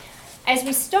As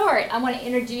we start, I want to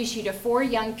introduce you to 4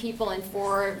 young people in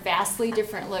 4 vastly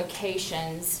different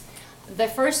locations. The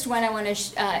first one I want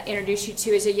to introduce you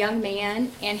to is a young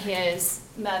man and his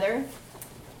mother.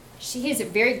 She is a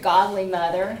very godly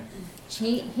mother.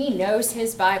 He knows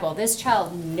his Bible. This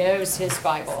child knows his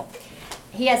Bible.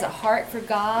 He has a heart for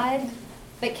God,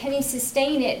 but can he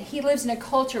sustain it? He lives in a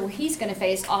culture where he's going to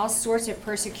face all sorts of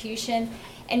persecution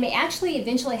and may actually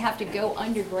eventually have to go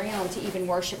underground to even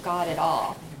worship God at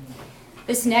all.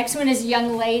 This next one is a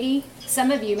young lady. Some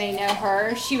of you may know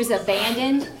her. She was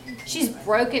abandoned. She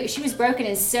was broken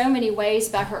in so many ways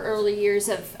by her early years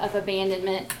of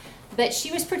abandonment, but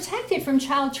she was protected from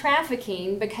child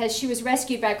trafficking because she was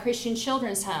rescued by a Christian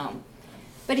children's home.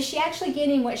 But is she actually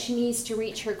getting what she needs to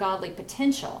reach her godly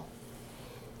potential?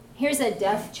 Here's a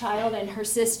deaf child and her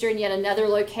sister in yet another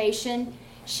location.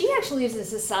 She actually lives in a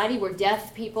society where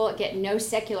deaf people get no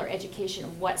secular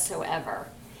education whatsoever.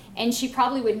 And she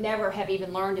probably would never have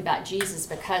even learned about Jesus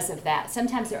because of that.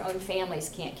 Sometimes their own families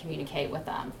can't communicate with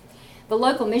them. The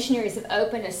local missionaries have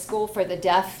opened a school for the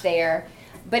deaf there,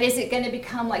 but is it going to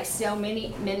become like so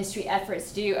many ministry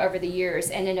efforts do over the years,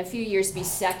 and in a few years be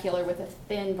secular with a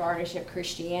thin varnish of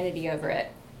Christianity over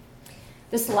it?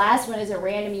 This last one is a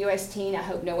random U.S. teen. I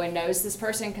hope no one knows this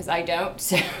person because I don't,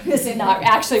 so this is not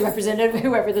actually representative of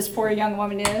whoever this poor young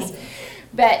woman is.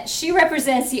 But she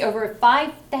represents the over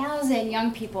 5,000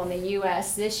 young people in the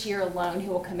U.S. this year alone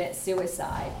who will commit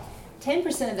suicide.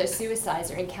 10% of those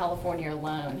suicides are in California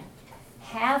alone.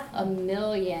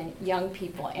 500,000 young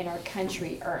people in our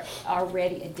country are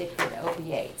already addicted to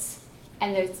opiates.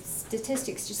 And the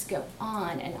statistics just go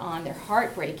on and on. They're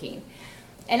heartbreaking.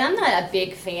 And I'm not a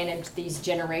big fan of these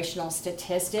generational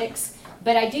statistics,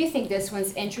 but I do think this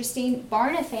one's interesting.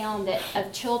 Barna found that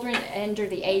of children under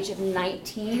the age of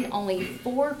 19, only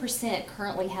 4%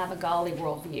 currently have a godly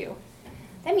worldview.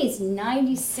 That means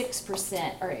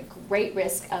 96% are at great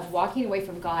risk of walking away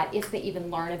from God if they even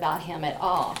learn about Him at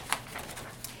all.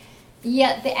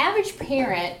 Yet the average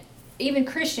parent, even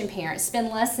Christian parents, spend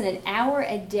less than an hour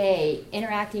a day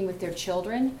interacting with their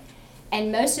children,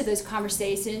 and most of those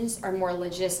conversations are more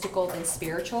logistical than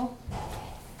spiritual.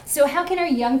 So how can our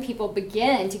young people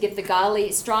begin to get the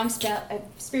godly, strong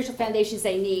spiritual foundations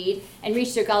they need and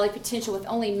reach their godly potential with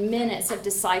only minutes of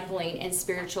discipling and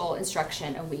spiritual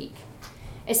instruction a week?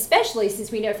 Especially since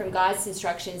we know from God's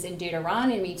instructions in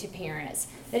Deuteronomy to parents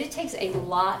that it takes a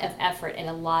lot of effort and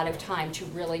a lot of time to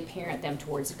really parent them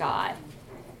towards God.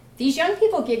 These young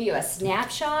people give you a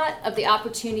snapshot of the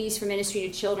opportunities for ministry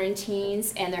to children,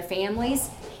 teens, and their families.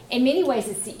 In many ways,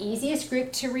 it's the easiest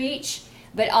group to reach,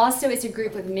 but also it's a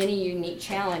group with many unique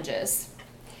challenges.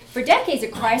 For decades, a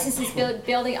crisis is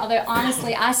building, although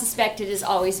honestly, I suspect it has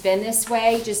always been this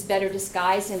way, just better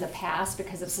disguised in the past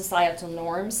because of societal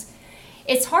norms.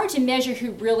 It's hard to measure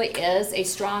who really is a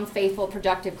strong, faithful,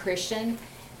 productive Christian.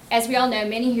 As we all know,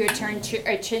 many who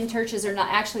attend churches are not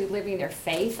actually living their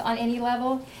faith on any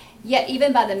level, yet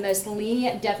even by the most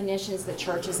lenient definitions, the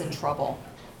church is in trouble.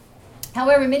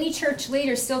 However, many church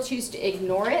leaders still choose to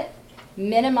ignore it,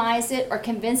 minimize it, or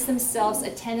convince themselves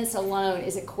attendance alone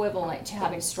is equivalent to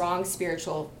having a strong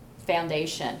spiritual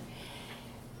foundation.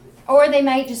 Or they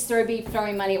might just be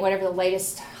throwing money at whatever the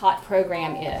latest hot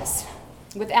program is,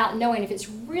 without knowing if it's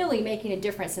really making a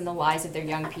difference in the lives of their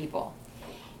young people.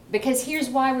 Because here's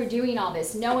why we're doing all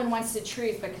this. No one wants the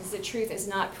truth because the truth is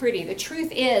not pretty. The truth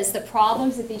is the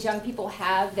problems that these young people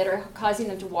have that are causing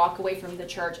them to walk away from the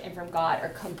church and from God are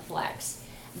complex.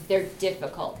 They're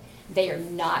difficult. They are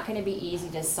not going to be easy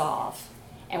to solve.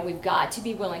 And we've got to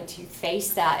be willing to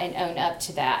face that and own up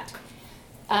to that.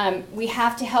 We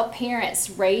have to help parents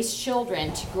raise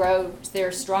children to grow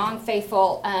their strong,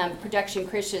 faithful, production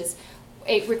Christians.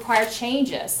 It requires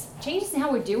changes in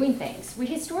how we're doing things. We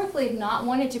historically have not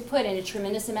wanted to put in a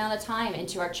tremendous amount of time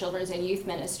into our children's and youth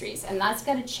ministries, and that's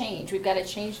got to change. We've got to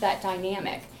change that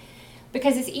dynamic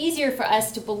because it's easier for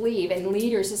us to believe, and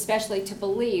leaders especially to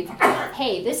believe,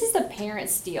 hey, this is the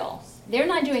parents' deal. They're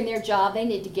not doing their job. They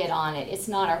need to get on it. It's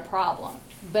not our problem,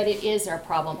 but it is our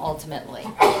problem ultimately.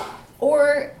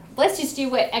 Or let's just do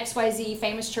what XYZ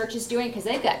famous church is doing because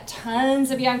they've got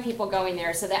tons of young people going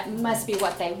there, so that must be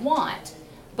what they want.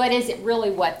 But is it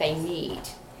really what they need?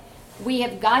 We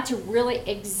have got to really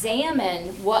examine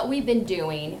what we've been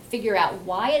doing, figure out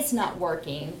why it's not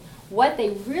working, what they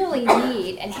really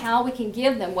need, and how we can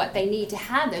give them what they need to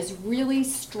have those really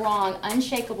strong,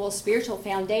 unshakable spiritual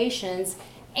foundations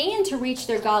and to reach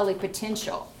their godly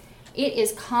potential. It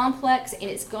is complex and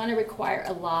it's going to require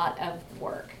a lot of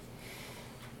work.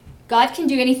 God can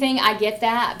do anything, I get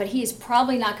that, but he is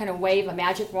probably not going to wave a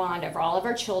magic wand over all of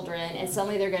our children and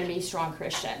suddenly they're going to be strong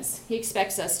Christians. He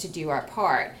expects us to do our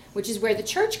part, which is where the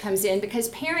church comes in, because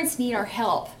parents need our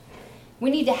help. We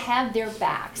need to have their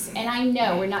backs. And I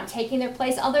know we're not taking their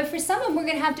place, although for some of them we're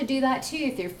going to have to do that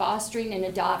too through fostering and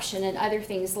adoption and other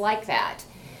things like that.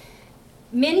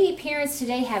 Many parents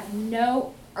today have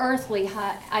no earthly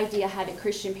idea how to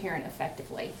Christian parent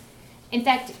effectively. In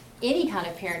fact, any kind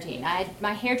of parenting. I had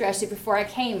my hairdresser before I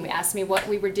came asked me what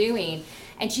we were doing,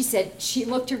 and she said, she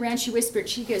looked around, she whispered,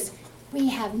 she goes, we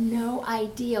have no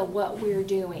idea what we're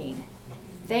doing.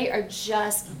 They are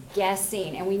just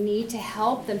guessing, and we need to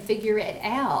help them figure it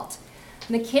out.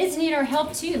 And the kids need our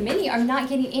help too. Many are not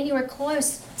getting anywhere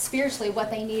close spiritually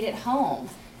what they need at home.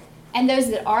 And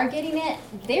those that are getting it,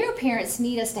 their parents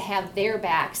need us to have their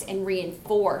backs and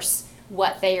reinforce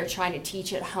what they are trying to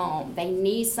teach at home. They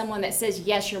need someone that says,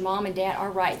 yes, your mom and dad are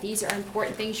right. These are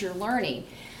important things you're learning.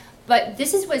 But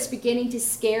this is what's beginning to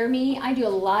scare me. I do a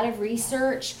lot of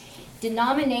research.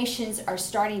 Denominations are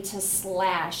starting to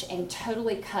slash and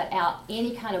totally cut out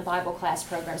any kind of Bible class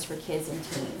programs for kids and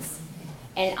teens.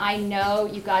 And I know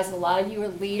you guys, a lot of you are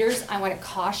leaders. I want to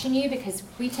caution you because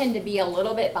we tend to be a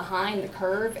little bit behind the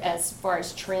curve as far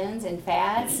as trends and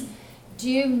fads.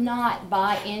 Do not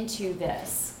buy into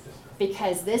this,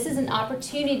 because this is an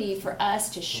opportunity for us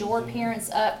to shore parents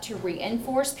up, to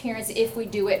reinforce parents if we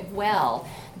do it well.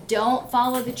 Don't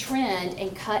follow the trend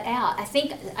and cut out. I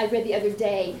think I read the other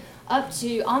day, up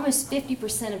to almost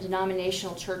 50% of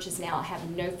denominational churches now have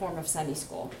no form of Sunday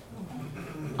school.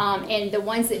 And the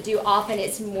ones that do, often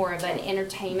it's more of an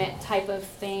entertainment type of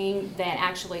thing than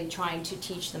actually trying to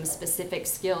teach them specific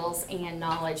skills and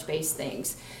knowledge-based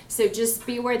things. So just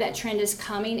be aware that trend is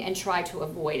coming and try to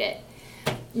avoid it.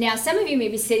 Now, some of you may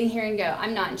be sitting here and go,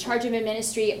 I'm not in charge of a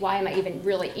ministry. Why am I even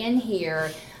really in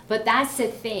here? But that's the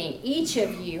thing. Each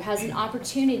of you has an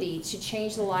opportunity to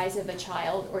change the lives of a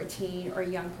child or a teen or a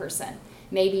young person.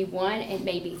 Maybe one and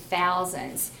maybe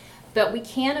thousands. But we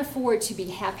can't afford to be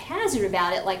haphazard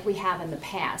about it like we have in the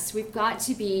past. We've got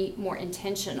to be more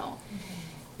intentional.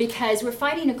 Because we're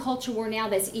fighting a culture war now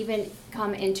that's even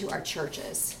come into our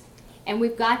churches. And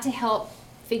we've got to help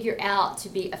figure out to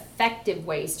be effective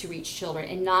ways to reach children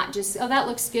and not just, oh, that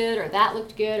looks good, or that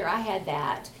looked good, or I had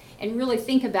that, and really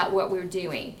think about what we're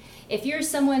doing. If you're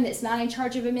someone that's not in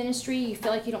charge of a ministry, you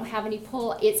feel like you don't have any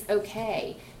pull, it's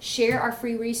okay. Share our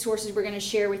free resources we're going to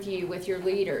share with you, with your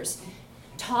leaders.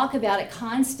 Talk about it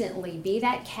constantly. Be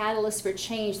that catalyst for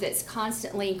change that's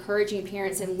constantly encouraging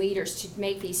parents and leaders to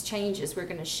make these changes we're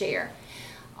going to share.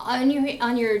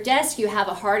 On your desk, you have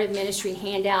a Heart of Ministry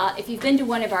handout. If you've been to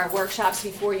one of our workshops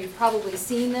before, you've probably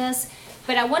seen this.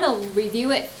 But I want to review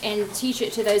it and teach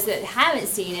it to those that haven't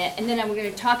seen it, and then I'm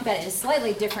going to talk about it in a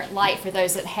slightly different light for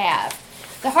those that have.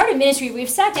 The Heart of Ministry, we've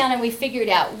sat down and we figured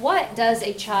out what does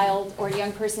a child or a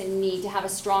young person need to have a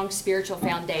strong spiritual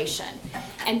foundation.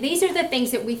 And these are the things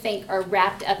that we think are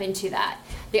wrapped up into that.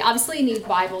 They obviously need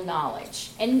Bible knowledge,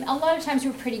 and a lot of times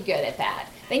we're pretty good at that.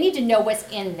 They need to know what's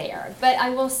in there. But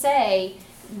I will say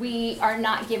we are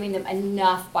not giving them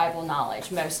enough Bible knowledge,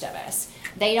 most of us.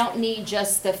 They don't need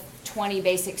just the 20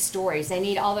 basic stories. They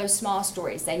need all those small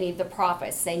stories. They need the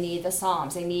prophets. They need the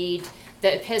Psalms. They need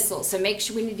the epistles. So make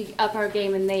sure we need to up our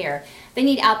game in there. They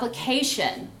need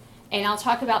application. And I'll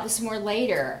talk about this more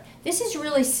later. This is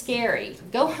really scary.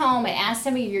 Go home and ask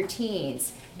some of your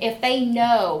teens if they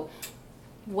know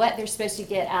what they're supposed to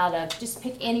get out of. Just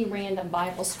pick any random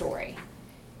Bible story.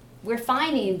 We're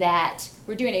finding that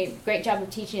we're doing a great job of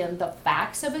teaching them the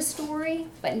facts of a story,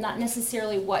 but not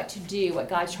necessarily what to do, what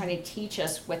God's trying to teach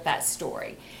us with that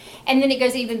story. And then it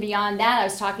goes even beyond that. I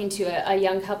was talking to a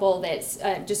young couple that's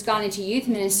just gone into youth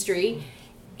ministry,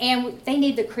 and they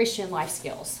need the Christian life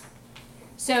skills.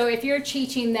 So if you're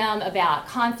teaching them about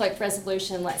conflict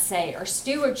resolution, let's say, or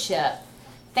stewardship,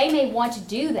 they may want to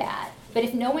do that. But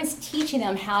if no one's teaching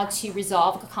them how to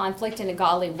resolve a conflict in a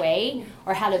godly way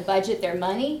or how to budget their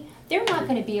money, they're not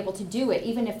going to be able to do it,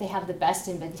 even if they have the best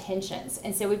of intentions.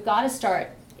 And so we've got to start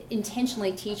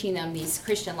intentionally teaching them these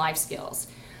Christian life skills.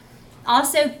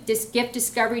 Also, this gift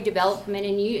discovery, development,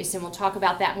 and use, and we'll talk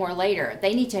about that more later.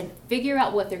 They need to figure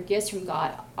out what their gifts from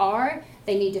God are.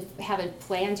 They need to have a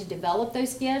plan to develop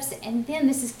those gifts. And then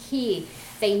this is key.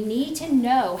 They need to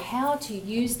know how to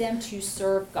use them to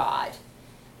serve God.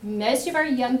 Most of our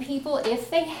young people, if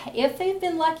they've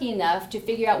been lucky enough to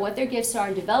figure out what their gifts are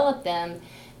and develop them,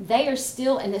 they are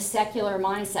still in the secular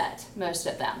mindset, most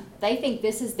of them. They think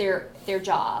this is their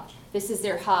job. This is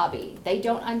their hobby. They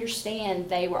don't understand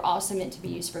they were also meant to be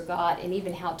used for God and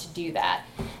even how to do that.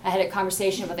 I had a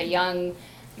conversation with a young,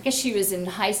 I guess she was in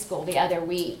high school the other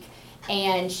week,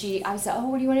 And I was like, oh,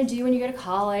 what do you want to do when you go to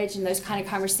college? And those kind of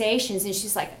conversations. And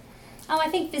she's like, oh, I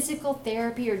think physical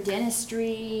therapy or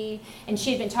dentistry. And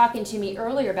she had been talking to me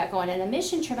earlier about going on a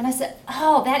mission trip. And I said,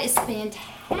 oh, that is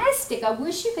fantastic. I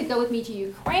wish you could go with me to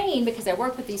Ukraine because I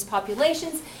work with these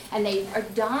populations and they are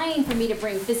dying for me to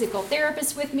bring physical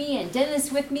therapists with me and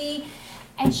dentists with me.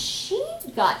 And she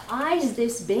got eyes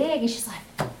this big and she's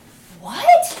like,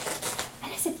 what?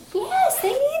 And I said, yes,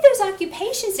 they need those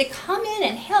occupations to come in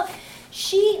and help.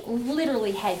 She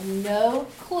literally had no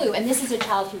clue. And this is a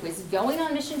child who was going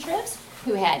on mission trips,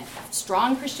 who had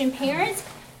strong Christian parents,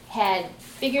 had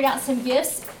figured out some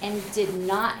gifts, and did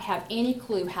not have any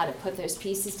clue how to put those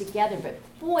pieces together. But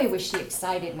boy, was she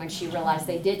excited when she realized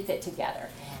they did fit together.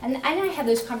 And I have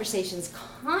those conversations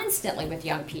constantly with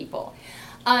young people.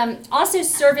 Also,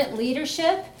 servant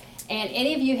leadership. And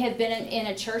any of you have been in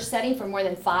a church setting for more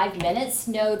than 5 minutes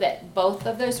know that both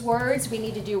of those words we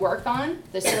need to do work on,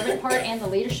 the servant part and the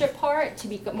leadership part, to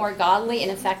be more godly and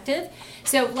effective.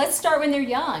 So let's start when they're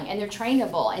young and they're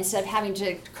trainable instead of having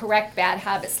to correct bad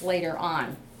habits later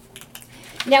on.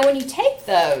 Now, when you take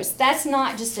those, that's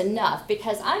not just enough,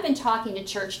 because I've been talking to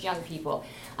church young people.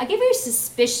 I get very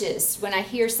suspicious when I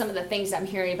hear some of the things I'm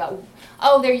hearing about,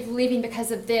 oh, they're leaving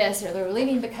because of this or they're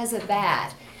leaving because of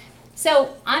that.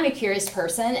 So I'm a curious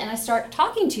person, and I start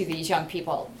talking to these young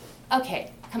people.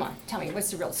 Okay, come on, tell me, what's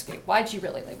the real scoop? Why'd you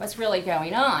really leave? What's really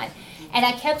going on? And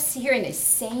I kept hearing the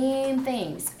same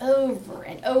things over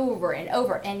and over and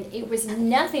over, and it was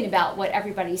nothing about what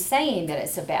everybody's saying that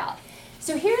it's about.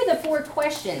 So here are the 4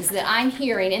 questions that I'm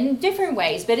hearing in different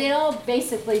ways, but it all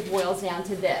basically boils down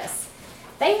to this.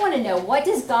 They want to know, what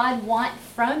does God want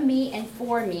from me and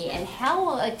for me, and how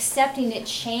will accepting it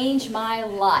change my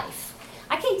life?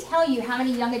 I can tell you how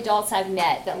many young adults I've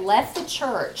met that left the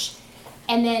church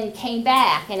and then came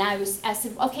back, and I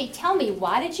said, okay, tell me,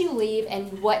 why did you leave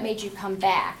and what made you come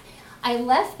back? I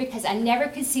left because I never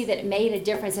could see that it made a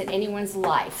difference in anyone's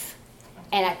life.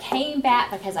 And I came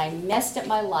back because I messed up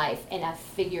my life and I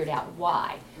figured out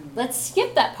why. Let's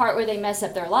skip that part where they mess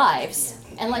up their lives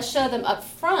and let's show them up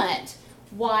front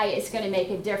why it's going to make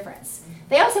a difference.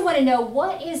 They also want to know,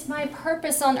 what is my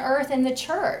purpose on earth in the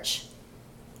church?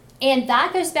 And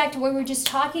that goes back to what we were just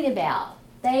talking about.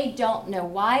 They don't know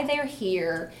why they're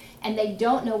here, and they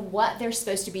don't know what they're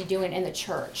supposed to be doing in the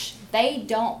church. They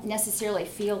don't necessarily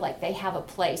feel like they have a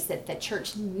place, that the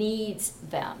church needs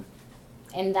them.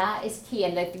 And that is key.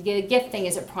 And the gift thing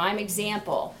is a prime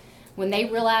example. When they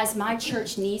realize my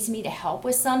church needs me to help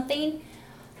with something,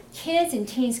 kids and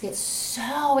teens get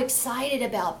so excited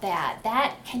about that.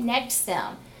 That connects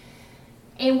them.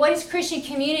 And what is Christian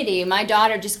community? My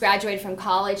daughter just graduated from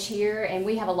college here, and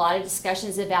we have a lot of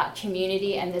discussions about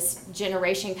community and this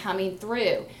generation coming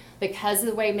through. Because of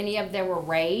the way many of them were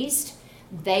raised,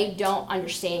 they don't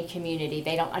understand community.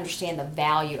 They don't understand the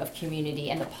value of community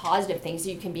and the positive things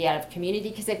you can be out of community,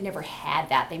 because they've never had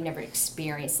that. They've never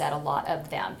experienced that, a lot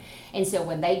of them. And so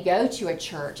when they go to a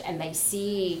church and they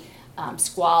see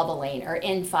squabbling or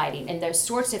infighting and those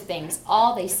sorts of things,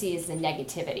 all they see is the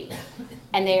negativity.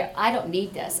 And I don't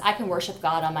need this. I can worship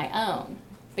God on my own,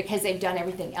 because they've done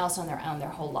everything else on their own their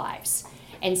whole lives.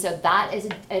 And so that is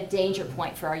a danger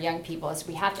point for our young people, is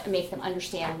we have to make them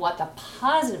understand what the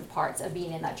positive parts of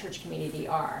being in that church community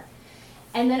are.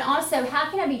 And then also,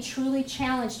 how can I be truly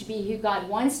challenged to be who God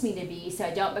wants me to be so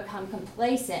I don't become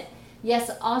complacent? Yes,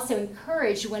 also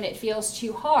encouraged when it feels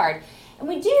too hard. And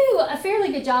we do a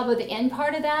fairly good job with the end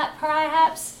part of that,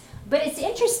 perhaps. But it's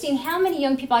interesting how many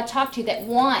young people I talk to that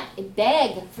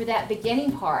beg for that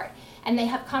beginning part. And they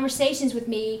have conversations with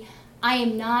me. I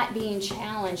am not being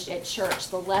challenged at church.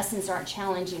 The lessons aren't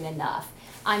challenging enough.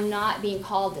 I'm not being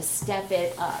called to step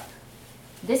it up.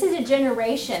 This is a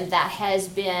generation that has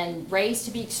been raised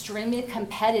to be extremely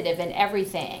competitive in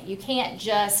everything. You can't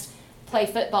just play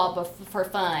football for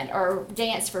fun, or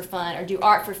dance for fun, or do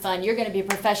art for fun. You're going to be a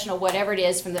professional, whatever it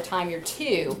is, from the time you're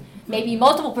 2. Maybe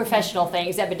multiple professional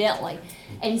things, evidently.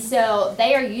 And so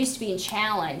they are used to being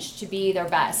challenged to be their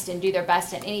best and do their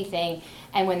best at anything.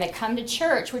 And when they come to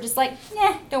church, we're just like,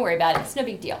 nah, don't worry about it. It's no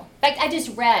big deal. In fact, I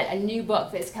just read a new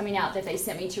book that's coming out that they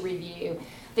sent me to review,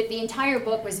 that the entire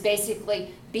book was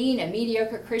basically, being a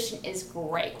mediocre Christian is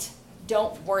great.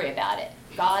 Don't worry about it.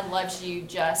 God loves you,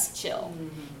 just chill.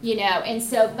 You know, and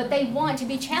so, but they want to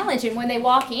be challenged. And when they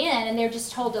walk in and they're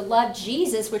just told to love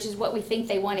Jesus, which is what we think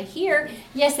they want to hear,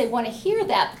 yes, they want to hear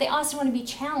that, but they also want to be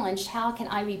challenged. How can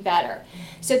I be better?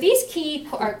 So these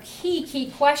are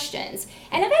key questions.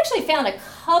 And I've actually found a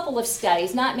couple of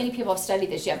studies, not many people have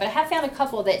studied this yet, but I have found a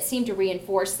couple that seem to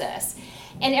reinforce this.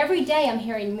 And every day I'm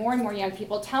hearing more and more young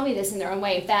people tell me this in their own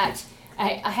way. In fact,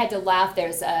 I had to laugh.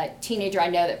 There's a teenager I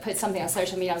know that put something on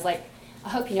social media. I was like, I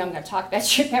hope you know I'm going to talk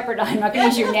about you, Pepperdine. I'm not going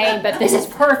to use your name, but this is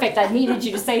perfect. I needed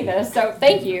you to say this, so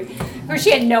thank you. Of course, she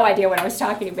had no idea what I was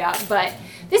talking about, but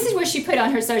this is what she put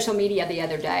on her social media the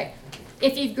other day.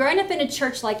 If you've grown up in a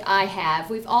church like I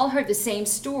have, we've all heard the same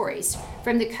stories.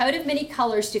 From the coat of many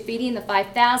colors to feeding the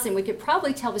 5,000, we could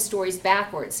probably tell the stories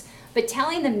backwards, but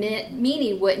telling the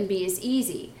meaning wouldn't be as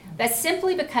easy. That's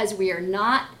simply because we are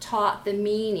not taught the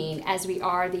meaning as we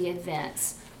are the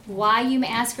events. Why, you may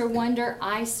ask or wonder?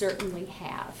 I certainly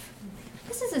have.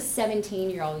 This is a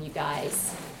 17-year-old, you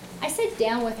guys. I sat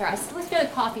down with her. I said, let's go to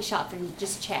the coffee shop and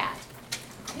just chat.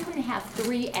 2.5,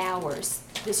 3 hours,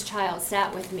 this child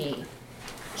sat with me,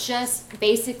 just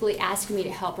basically asking me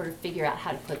to help her to figure out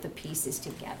how to put the pieces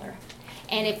together.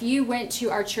 And if you went to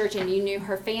our church and you knew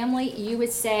her family, you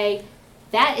would say,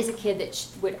 that is a kid that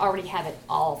would already have it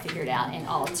all figured out and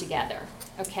all together.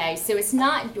 Okay, so it's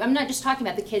not, I'm not just talking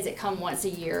about the kids that come once a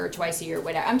year or twice a year or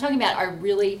whatever. I'm talking about our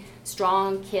really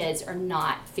strong kids are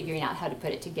not figuring out how to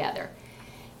put it together.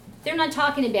 They're not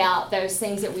talking about those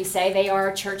things that we say they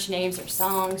are, church names or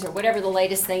songs or whatever the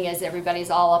latest thing is everybody's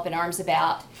all up in arms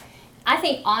about. I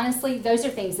think, honestly, those are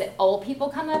things that old people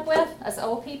come up with, us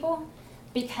old people,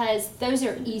 because those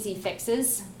are easy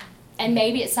fixes. And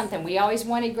maybe it's something we always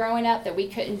wanted growing up that we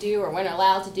couldn't do or weren't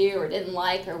allowed to do or didn't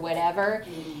like or whatever.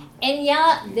 And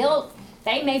yeah,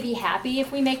 they may be happy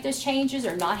if we make those changes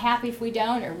or not happy if we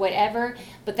don't or whatever,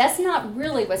 but that's not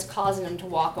really what's causing them to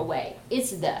walk away.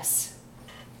 It's this.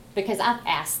 Because I've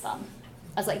asked them.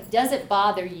 I was like, does it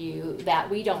bother you that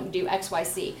we don't do X, Y,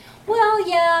 Z? Well,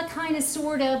 yeah, kind of,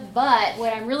 sort of, but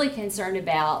what I'm really concerned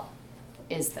about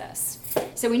is this.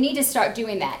 So we need to start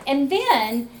doing that. And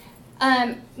then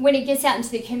when it gets out into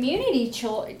the community,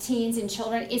 teens and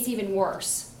children, it's even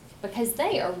worse because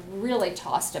they are really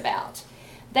tossed about.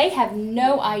 They have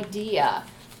no idea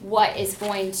what is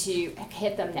going to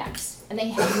hit them next, and they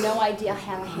have no idea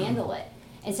how to handle it.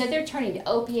 And so they're turning to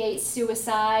opiates,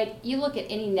 suicide. You look at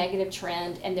any negative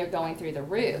trend, and they're going through the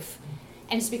roof.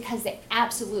 And it's because they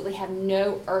absolutely have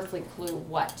no earthly clue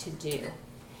what to do.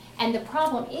 And the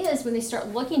problem is when they start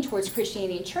looking towards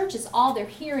Christianity and churches, all they're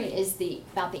hearing is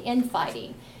about the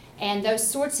infighting and those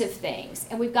sorts of things.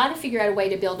 And we've got to figure out a way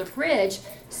to build a bridge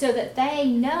so that they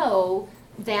know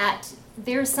that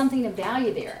there's something of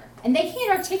value there. And they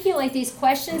can't articulate these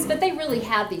questions, but they really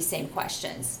have these same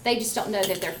questions. They just don't know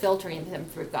that they're filtering them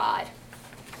through God.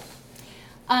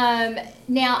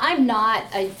 Now, I'm not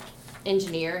an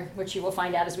engineer, which you will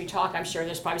find out as we talk. I'm sure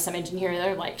there's probably some engineer that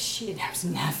are like, she knows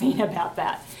nothing about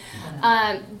that.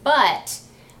 But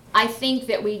I think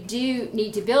that we do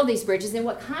need to build these bridges, and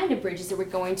what kind of bridges are we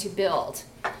going to build?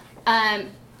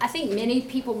 I think many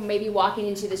people maybe walking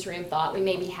into this room thought we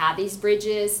maybe have these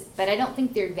bridges, but I don't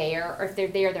think they're there, or if they're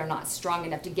there, they're not strong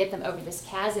enough to get them over this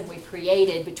chasm we've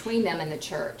created between them and the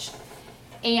church.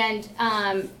 And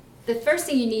the first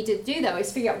thing you need to do, though,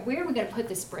 is figure out where we're going to put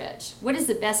this bridge. What is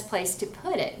the best place to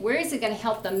put it? Where is it going to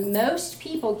help the most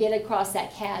people get across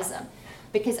that chasm?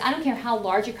 Because I don't care how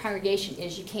large your congregation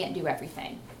is, you can't do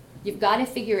everything. You've got to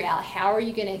figure out how are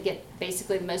you going to get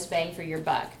basically the most bang for your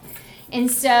buck. And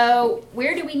so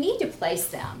where do we need to place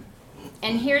them?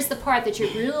 And here's the part that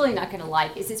you're really not going to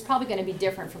like, is it's probably going to be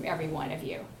different from every one of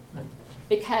you.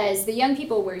 Because the young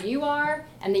people where you are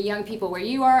and the young people where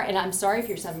you are, and I'm sorry if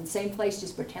you're in the same place,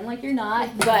 just pretend like you're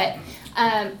not, but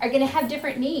are going to have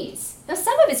different needs. Now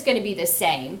some of it's going to be the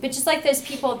same, but just like those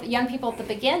people, the young people at the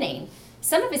beginning,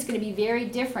 some of it's going to be very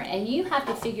different, and you have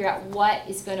to figure out what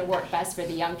is going to work best for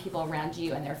the young people around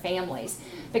you and their families.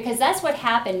 Because that's what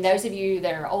happened, those of you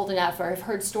that are old enough or have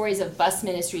heard stories of bus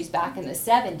ministries back in the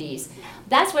 70s,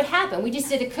 that's what happened. We just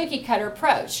did a cookie cutter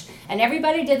approach, and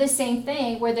everybody did the same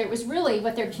thing, whether it was really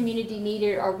what their community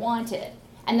needed or wanted.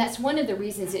 And that's one of the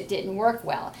reasons it didn't work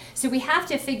well. So we have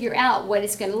to figure out what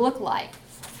it's going to look like.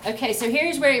 Okay, so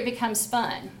here's where it becomes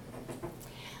fun.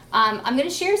 I'm going to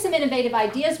share some innovative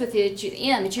ideas with you at the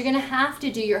end, but you're going to have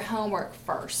to do your homework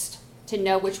first to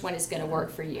know which one is going to work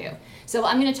for you. So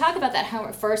I'm going to talk about that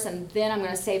homework first, and then I'm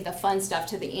going to save the fun stuff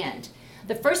to the end.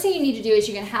 The first thing you need to do is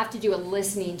you're going to have to do a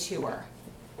listening tour.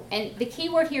 And the key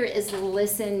word here is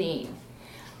listening.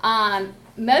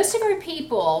 Most of our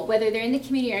people, whether they're in the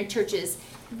community or in churches,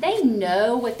 they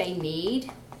know what they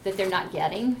need that they're not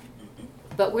getting,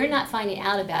 but we're not finding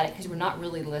out about it because we're not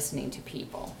really listening to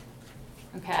people.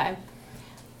 Okay?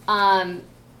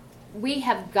 We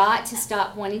have got to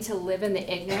stop wanting to live in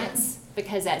the ignorance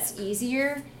because that's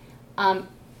easier.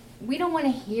 We don't want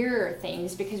to hear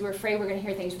things because we're afraid we're going to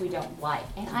hear things we don't like.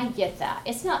 And I get that.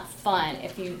 It's not fun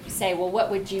if you say, well, what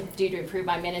would you do to improve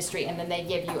my ministry? And then they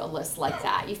give you a list like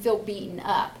that. You feel beaten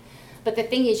up. But the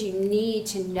thing is, you need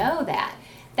to know that.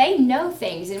 They know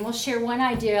things, and we'll share one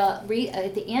idea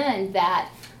at the end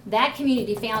that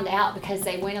community found out because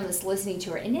they went on this listening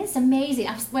tour. And it's amazing.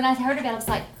 When I heard about it, I was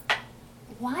like,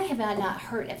 why have I not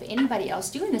heard of anybody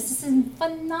else doing this? This is a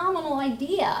phenomenal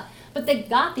idea. But they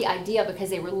got the idea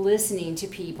because they were listening to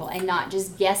people and not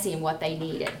just guessing what they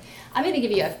needed. I'm going to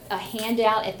give you a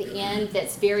handout at the end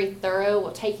that's very thorough.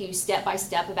 We'll take you step by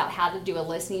step about how to do a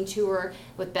listening tour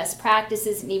with best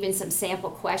practices and even some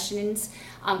sample questions.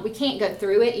 We can't go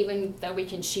through it, even though we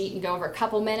can cheat and go over a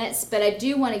couple minutes, but I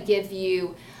do want to give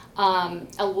you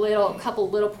a couple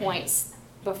little points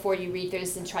before you read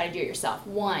this and try to do it yourself.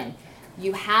 One,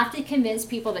 you have to convince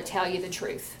people to tell you the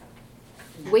truth.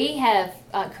 We have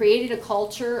created a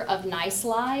culture of nice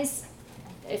lies,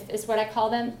 is what I call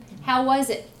them. How was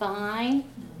it? Fine.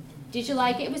 Did you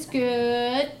like it? It was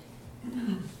good.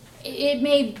 It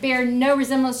may bear no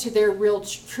resemblance to their real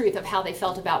truth of how they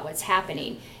felt about what's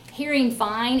happening. Hearing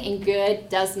fine and good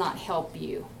does not help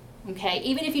you. Okay?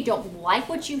 Even if you don't like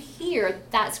what you hear,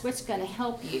 that's what's going to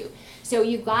help you. So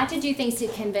you've got to do things to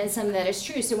convince them that it's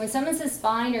true. So when someone says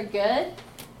fine or good,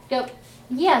 go,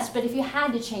 yes, but if you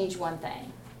had to change one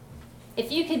thing,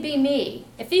 if you could be me,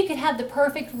 if you could have the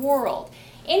perfect world,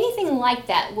 anything like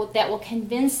that will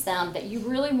convince them that you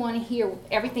really want to hear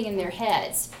everything in their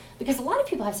heads. Because a lot of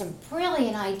people have some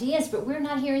brilliant ideas, but we're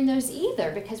not hearing those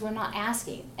either because we're not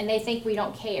asking, and they think we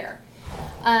don't care.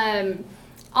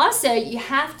 Also, you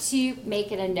have to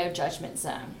make it a no judgment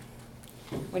zone.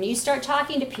 When you start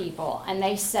talking to people and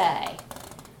they say,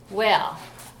 well,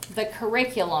 the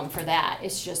curriculum for that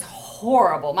is just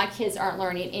horrible. My kids aren't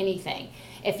learning anything.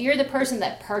 If you're the person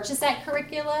that purchased that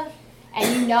curricula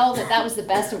and you know that that was the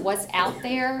best of what's out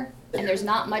there and there's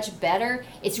not much better,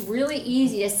 it's really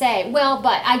easy to say, well,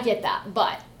 but I get that,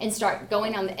 and start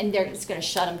going on, and they're just going to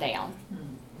shut them down.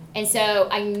 And so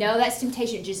I know that's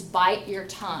temptation to just bite your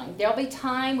tongue. There'll be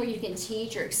time where you can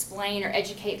teach or explain or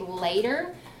educate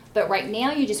later, but right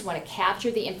now you just want to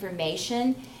capture the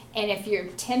information. And if you're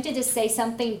tempted to say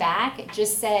something back,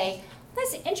 just say,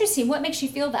 that's interesting. What makes you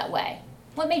feel that way?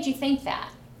 What made you think that?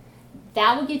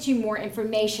 That will get you more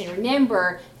information.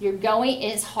 Remember, you're going,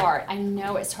 it's hard. I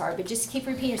know it's hard, but just keep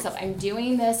repeating yourself. I'm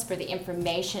doing this for the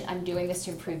information. I'm doing this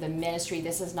to improve the ministry.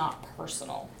 This is not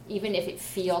personal. Even if it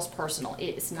feels personal,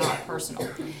 it's not personal.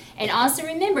 And also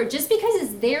remember, just because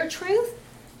it's their truth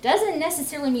doesn't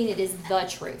necessarily mean it is the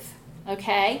truth,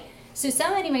 okay? So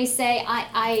somebody may say,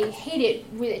 I hate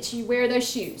it that you wear those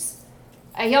shoes.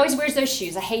 He always wears those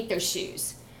shoes. I hate those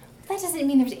shoes. That doesn't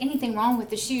mean there's anything wrong with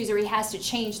the shoes or he has to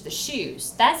change the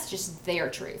shoes. That's just their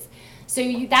truth. So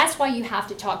that's why you have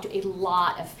to talk to a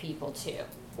lot of people too.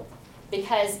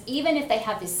 Because even if they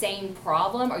have the same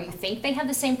problem or you think they have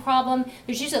the same problem,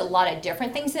 there's usually a lot of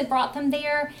different things that brought them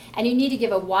there. And you need to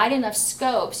give a wide enough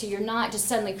scope so you're not just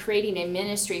suddenly creating a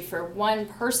ministry for one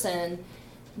person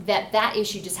that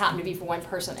issue just happened to be for one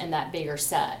person in that bigger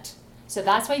set. So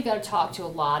that's why you've got to talk to a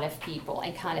lot of people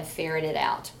and kind of ferret it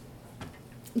out.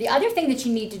 The other thing that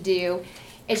you need to do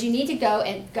is you need to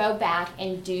go back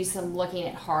and do some looking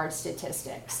at hard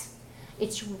statistics.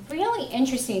 It's really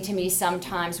interesting to me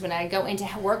sometimes when I go into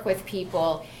work with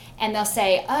people and they'll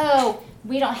say, oh,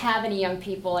 we don't have any young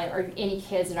people or any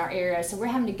kids in our area, so we're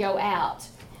having to go out.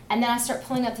 And then I start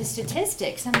pulling up the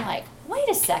statistics. I'm like, wait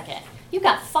a second. You've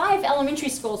got 5 elementary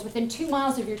schools within 2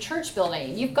 miles of your church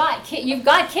building. You've got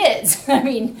kids. I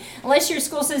mean, unless your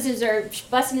school systems are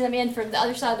busting them in from the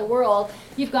other side of the world,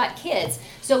 you've got kids.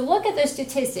 So look at those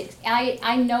statistics.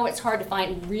 I know it's hard to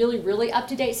find really, really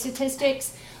up-to-date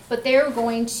statistics, but they're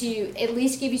going to at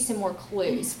least give you some more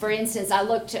clues. For instance, I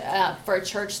looked for a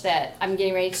church that I'm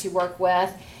getting ready to work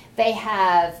with. They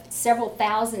have several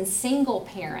thousand single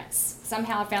parents.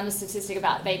 Somehow I found the statistic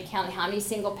about they counted how many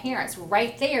single parents.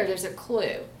 Right there's a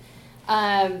clue.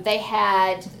 They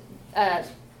had an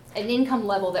income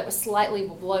level that was slightly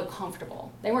below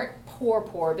comfortable. They weren't poor,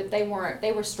 but they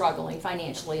were struggling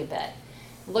financially a bit.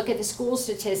 Look at the school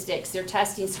statistics. Their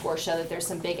testing scores show that there's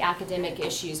some big academic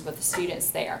issues with the students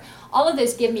there. All of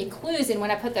those give me clues, and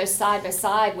when I put those side by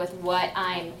side with what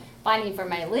I'm finding from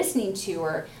my listening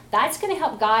tour, that's going to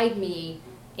help guide me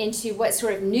into what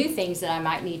sort of new things that I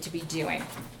might need to be doing.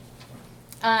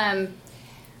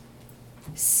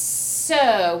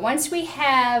 So once we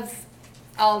have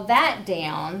all that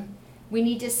down, we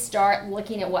need to start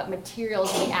looking at what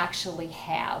materials we actually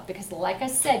have. Because like I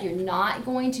said, you're not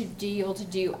going to be able to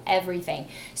do everything.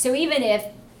 So even if,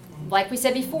 like we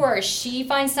said before, she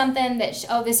finds something that,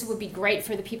 this would be great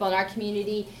for the people in our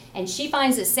community, and she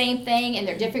finds the same thing in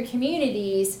their different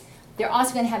communities, they're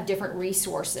also going to have different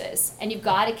resources. And you've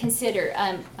got to consider,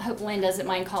 I hope Lynn doesn't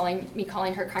mind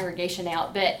calling her congregation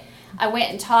out, but I went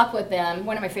and talked with them,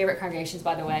 one of my favorite congregations,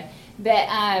 by the way. But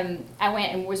I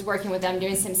went and was working with them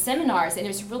doing some seminars, and it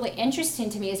was really interesting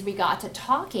to me as we got to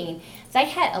talking. They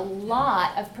had a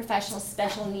lot of professional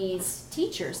special needs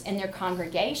teachers in their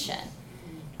congregation.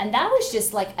 And that was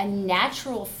just like a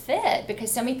natural fit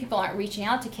because so many people aren't reaching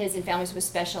out to kids and families with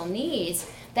special needs.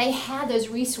 They had those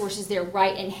resources there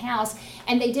right in-house,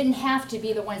 and they didn't have to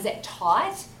be the ones that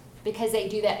taught because they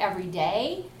do that every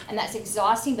day, and that's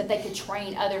exhausting, but they could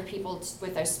train other people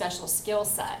with those special skill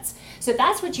sets. So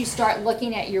that's what you start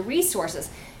looking at your resources.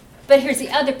 But here's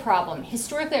the other problem.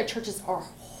 Historically, our churches are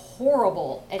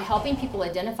horrible at helping people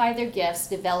identify their gifts,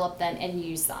 develop them, and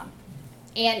use them.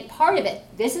 And part of it,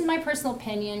 this is my personal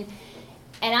opinion,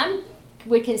 and I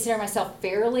would consider myself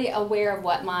fairly aware of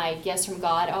what my gifts from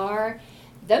God are.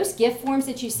 Those gift forms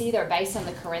that you see that are based on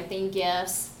the Corinthian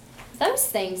gifts, those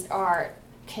things are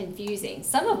confusing.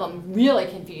 Some of them really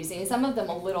confusing, some of them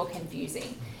a little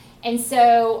confusing. And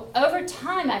so over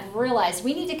time, I've realized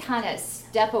we need to kind of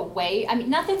step away. I mean,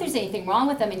 not that there's anything wrong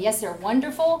with them, and yes, they're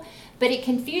wonderful, but it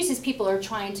confuses people who are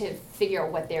trying to figure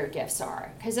out what their gifts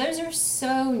are, because those are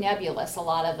so nebulous, a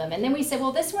lot of them. And then we say,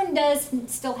 well, this one does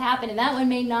still happen, and that one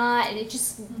may not, and it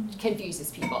just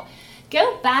confuses people.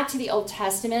 Go back to the Old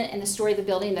Testament and the story of the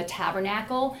building of the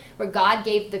tabernacle, where God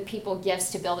gave the people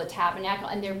gifts to build a tabernacle,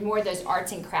 and they're more those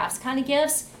arts and crafts kind of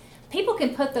gifts. People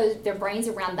can put their brains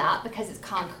around that because it's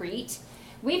concrete.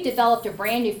 We've developed a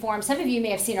brand new form. Some of you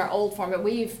may have seen our old form, but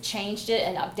we've changed it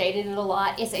and updated it a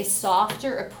lot. It's a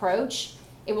softer approach.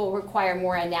 It will require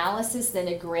more analysis than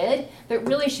a grid, but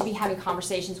really should be having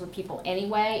conversations with people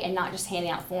anyway and not just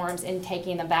handing out forms and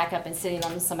taking them back up and sitting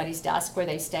on somebody's desk where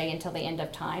they stay until the end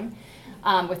of time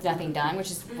with nothing done,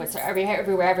 which is what's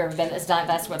everywhere I've ever been that's done,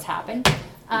 that's what's happened.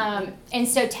 And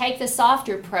so take the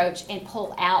softer approach and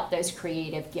pull out those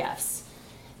creative gifts.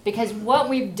 Because what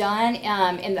we've done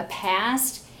in the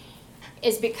past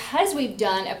is because we've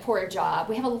done a poor job,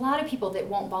 we have a lot of people that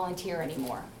won't volunteer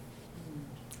anymore.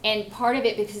 And part of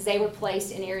it because they were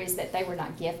placed in areas that they were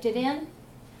not gifted in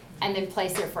and then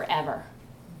placed there forever.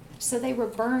 So they were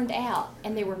burned out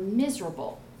and they were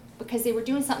miserable because they were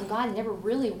doing something God never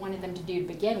really wanted them to do to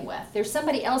begin with. There's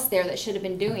somebody else there that should have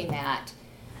been doing that,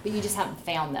 but you just haven't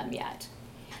found them yet.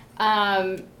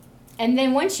 And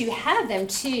then once you have them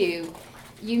too,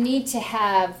 you need to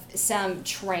have some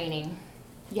training.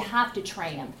 You have to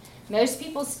train them. Most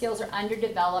people's skills are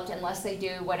underdeveloped unless they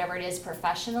do whatever it is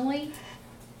professionally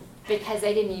because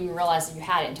they didn't even realize that you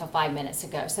had it until 5 minutes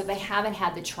ago. So they haven't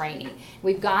had the training.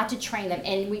 We've got to train them.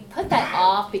 And we put that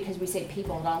off because we say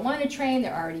people don't want to train.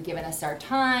 They're already giving us our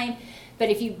time. But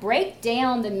if you break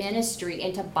down the ministry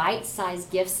into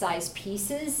bite-sized, gift-sized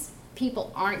pieces,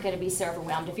 people aren't going to be so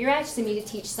overwhelmed. If you're asking me to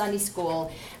teach Sunday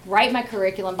school, write my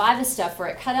curriculum, buy the stuff for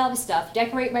it, cut all the stuff,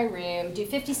 decorate my room, do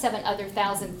 57 other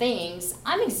thousand things,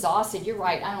 I'm exhausted. You're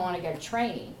right, I don't want to go to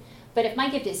training. But if my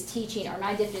gift is teaching or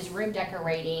my gift is room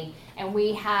decorating and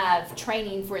we have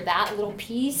training for that little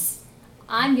piece,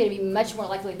 I'm going to be much more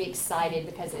likely to be excited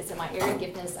because it's in my area of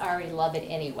giftedness. I already love it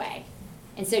anyway.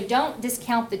 And so don't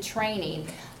discount the training.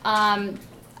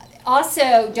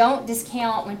 Also, don't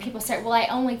discount when people say, well, I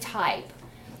only type,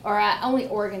 or I only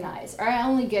organize, or I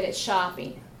only good at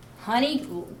shopping. Honey,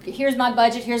 here's my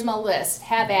budget, here's my list.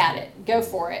 Have at it. Go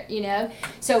for it, you know.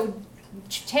 So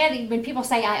when people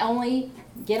say I only,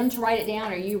 get them to write it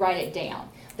down or you write it down.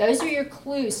 Those are your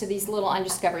clues to these little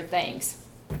undiscovered things.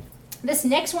 This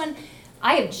next one,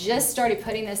 I have just started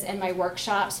putting this in my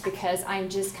workshops because I'm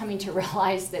just coming to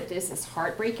realize that this is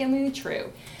heartbreakingly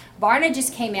true. Barna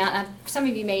just came out, and some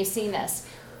of you may have seen this.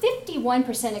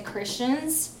 51% of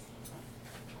Christians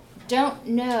don't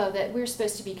know that we're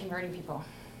supposed to be converting people.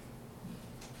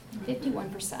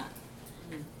 51%.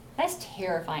 That's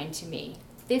terrifying to me.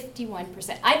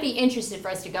 51%. I'd be interested for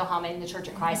us to go home in the Church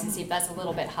of Christ and see if that's a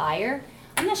little bit higher.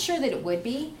 I'm not sure that it would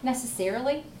be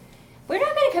necessarily. We're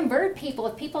not going to convert people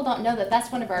if people don't know that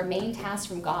that's one of our main tasks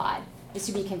from God, is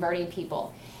to be converting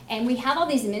people. And we have all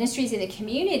these ministries in the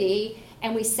community,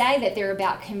 and we say that they're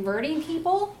about converting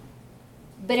people.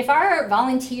 But if our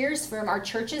volunteers from our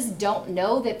churches don't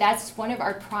know that that's one of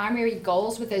our primary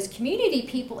goals with those community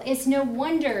people, it's no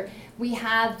wonder we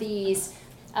have these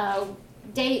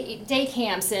day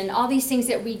camps and all these things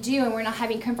that we do and we're not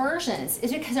having conversions.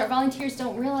 It's because our volunteers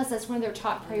don't realize that's one of their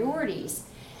top priorities.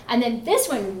 And then this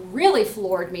one really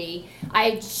floored me.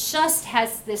 I just had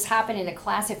this happen in a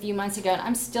class a few months ago, and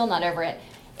I'm still not over it.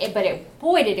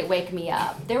 Boy, did it wake me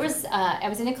up. I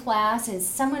was in a class, and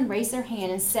someone raised their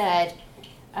hand and said,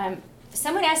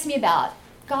 someone asked me about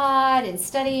God and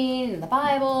studying and the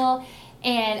Bible.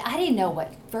 And I didn't know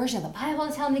what version of the Bible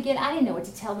to tell them to get. I didn't know what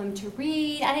to tell them to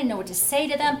read. I didn't know what to say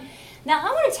to them. Now,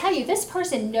 I want to tell you, this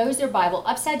person knows their Bible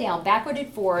upside down, backward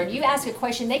and forward. You ask a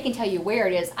question, they can tell you where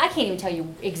it is. I can't even tell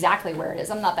you exactly where it is.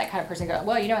 I'm not that kind of person going,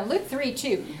 well, in Luke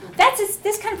 3:2.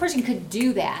 This kind of person could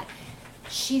do that.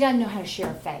 She doesn't know how to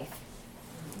share faith.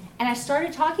 And I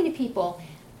started talking to people.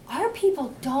 Our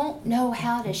people don't know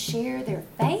how to share their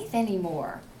faith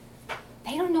anymore.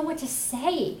 They don't know what to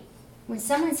say. When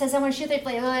someone says, I want to share their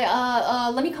faith,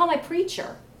 let me call my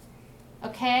preacher.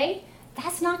 Okay?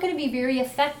 That's not going to be very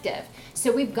effective.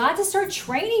 So we've got to start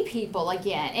training people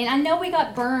again. And I know we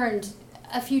got burned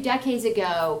a few decades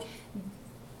ago,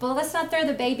 but let's not throw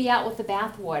the baby out with the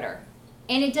bathwater.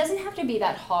 And it doesn't have to be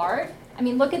that hard. I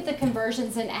mean, look at the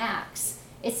conversions in Acts.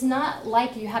 It's not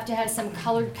like you have to have some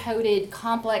color-coded,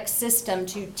 complex system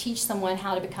to teach someone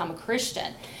how to become a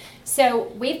Christian. So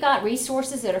we've got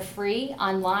resources that are free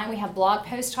online. We have blog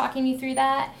posts talking you through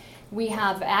that. We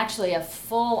have actually a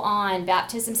full-on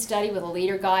baptism study with a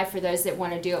leader guide for those that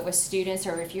want to do it with students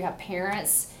or if you have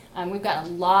parents. We've got a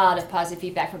lot of positive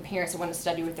feedback from parents that want to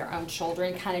study with their own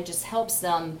children. Kind of just helps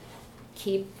them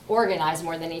keep organized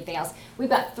more than anything else. We've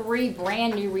got 3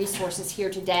 brand new resources here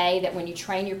today that when you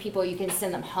train your people, you can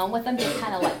send them home with them. They're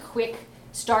kind of like quick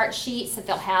start sheets that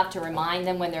they'll have to remind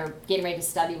them when they're getting ready to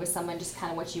study with someone, just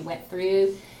kind of what you went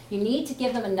through. You need to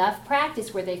give them enough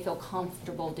practice where they feel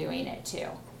comfortable doing it too.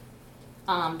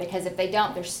 Because if they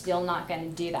don't, they're still not going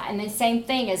to do that. And the same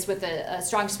thing as with the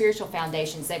strong spiritual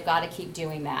foundations. They've got to keep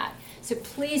doing that. So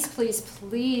please, please,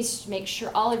 please make sure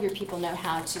all of your people know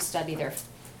how to study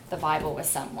the Bible with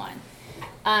someone.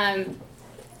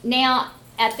 Now,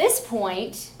 at this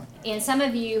point, and some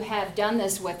of you have done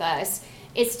this with us,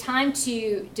 it's time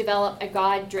to develop a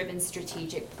God-driven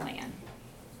strategic plan.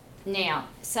 Now,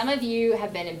 some of you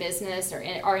have been in business or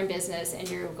are in business and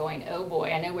you're going, oh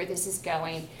boy, I know where this is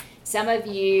going. Some of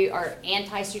you are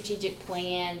anti-strategic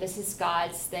plan. This is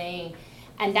God's thing.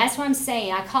 And that's what I'm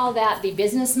saying. I call that the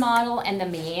business model and the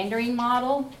meandering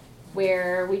model,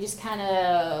 where we just kind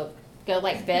of go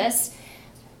like this.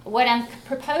 What I'm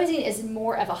proposing is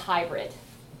more of a hybrid,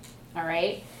 all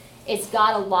right? It's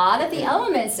got a lot of the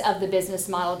elements of the business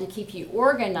model to keep you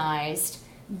organized,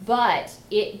 but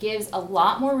it gives a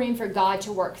lot more room for God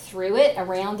to work through it,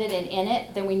 around it, and in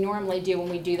it than we normally do when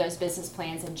we do those business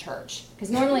plans in church. Because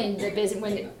normally in the business,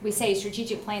 when we say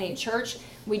strategic planning in church,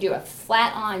 we do a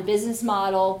flat-on business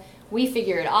model. We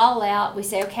figure it all out. We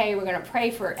say, okay, we're going to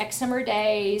pray for X number of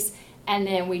days, and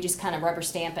then we just kind of rubber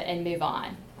stamp it and move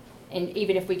on. And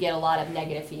even if we get a lot of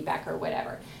negative feedback or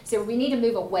whatever. So we need to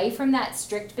move away from that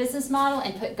strict business model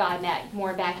and put God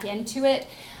more back into it.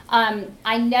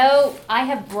 I know I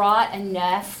have brought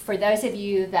enough for those of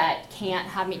you that can't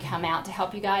have me come out to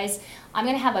help you guys. I'm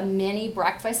going to have a mini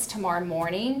breakfast tomorrow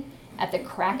morning at the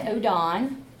crack o'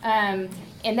 dawn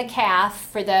in the calf.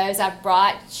 For those, I've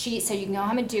brought sheets so you know how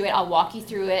I'm going to do it. I'll walk you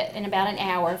through it in about an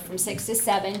hour from 6 to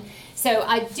 7. So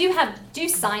I do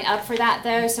sign up for that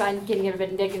though, so I'm getting a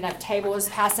bit digging up tables,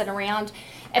 pass it around.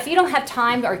 If you don't have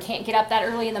time or can't get up that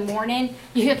early in the morning,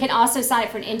 you can also sign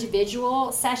up for an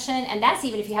individual session, and that's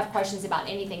even if you have questions about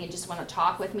anything and just want to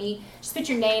talk with me. Just put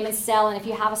your name and cell, and if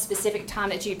you have a specific time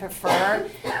that you prefer,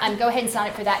 go ahead and sign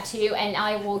up for that too, and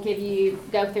I will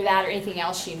go through that or anything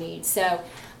else you need. So,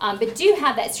 but do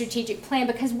have that strategic plan,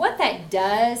 because what that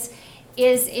does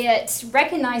is it's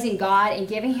recognizing God and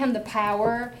giving Him the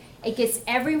power. It gets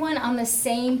everyone on the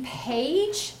same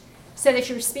page, so that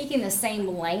you're speaking the same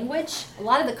language. A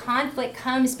lot of the conflict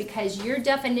comes because your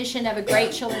definition of a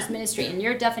great children's ministry and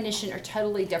your definition are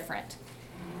totally different.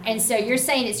 And so you're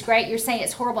saying it's great, you're saying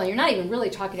it's horrible, and you're not even really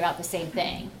talking about the same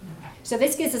thing. So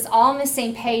this gets us all on the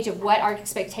same page of what our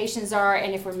expectations are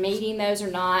and if we're meeting those or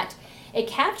not. It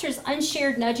captures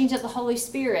unshared nudgings of the Holy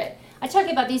Spirit. I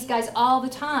talk about these guys all the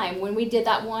time. When we did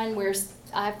that one where,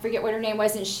 I forget what her name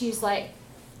was, and she's like,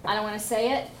 I don't want to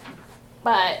say it,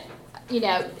 but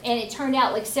and it turned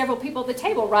out like several people at the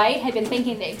table, right, had been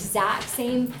thinking the exact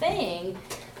same thing.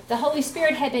 The Holy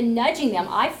Spirit had been nudging them,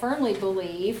 I firmly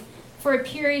believe, for a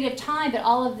period of time, but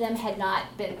all of them had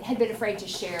been afraid to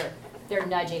share their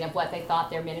nudging of what they thought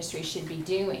their ministry should be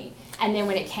doing. And then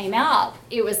when it came out,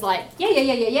 it was like,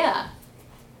 yeah.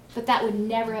 But that would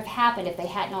never have happened if they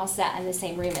hadn't all sat in the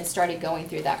same room and started going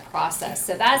through that process.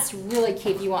 So that's really key.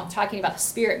 If you want talking about the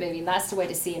Spirit moving, that's the way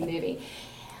to see a movie.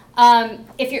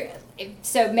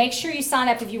 So make sure you sign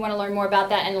up if you want to learn more about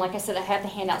that. And like I said, I have the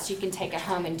handouts so you can take it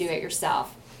home and do it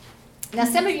yourself. Now,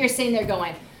 some of you are sitting there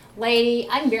going, lady,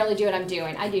 I can barely do what I'm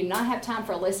doing. I do not have time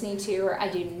for a listening tour. I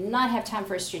do not have time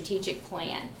for a strategic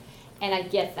plan. And I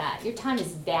get that. Your time is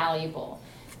valuable.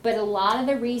 But a lot of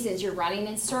the reasons you're running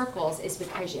in circles is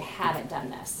because you haven't done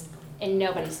this, and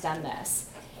nobody's done this.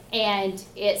 And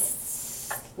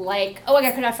it's like, oh, I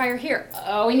got credit fire here.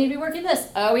 Oh, we need to be working this.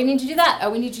 Oh, we need to do that. Oh,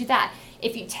 we need to do that.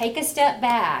 If you take a step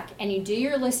back and you do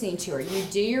your listening tour, you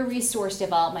do your resource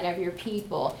development of your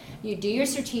people, you do your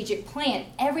strategic plan,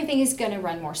 everything is going to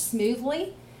run more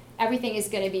smoothly. Everything is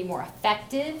going to be more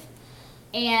effective.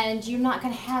 And you're not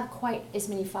going to have quite as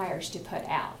many fires to put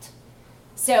out.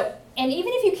 So, and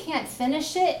even if you can't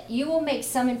finish it, you will make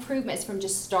some improvements from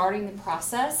just starting the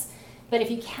process. But if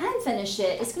you can finish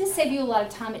it, it's going to save you a lot of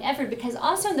time and effort, because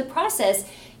also in the process,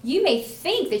 you may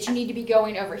think that you need to be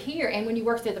going over here. And when you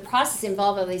work through the process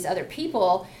involved with these other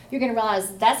people, you're going to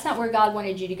realize that's not where God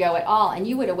wanted you to go at all. And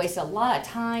you would have wasted a lot of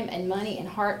time and money and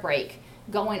heartbreak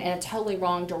going in a totally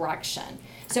wrong direction.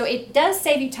 So it does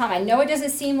save you time. I know it doesn't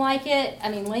seem like it. I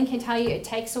mean, Lynn can tell you it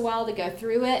takes a while to go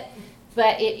through it,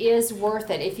 but it is worth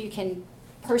it if you can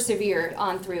persevere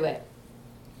on through it.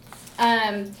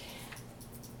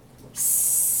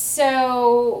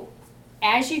 So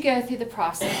as you go through the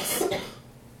process,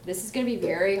 this is going to be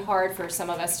very hard for some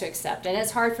of us to accept, and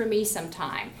it's hard for me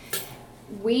sometimes.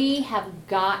 We have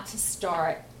got to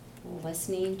start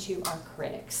listening to our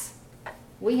critics.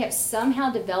 We have somehow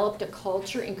developed a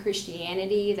culture in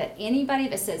Christianity that anybody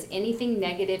that says anything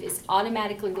negative is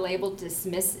automatically labeled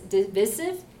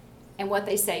divisive, and what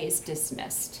they say is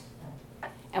dismissed.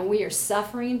 And we are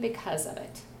suffering because of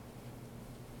it.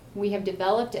 We have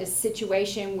developed a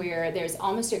situation where there's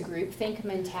almost a groupthink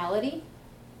mentality,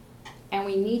 and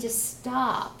we need to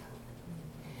stop.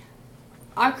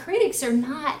 Our critics are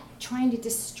not trying to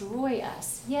destroy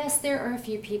us. Yes, there are a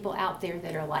few people out there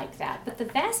that are like that, but the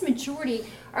vast majority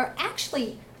are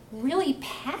actually really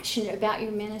passionate about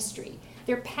your ministry.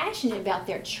 They're passionate about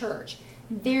their church.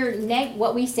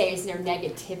 What we say is their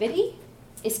negativity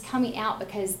is coming out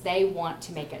because they want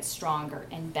to make it stronger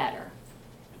and better.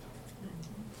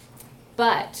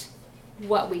 But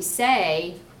what we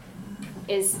say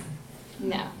is,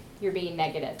 no, you're being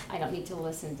negative. I don't need to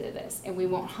listen to this. And we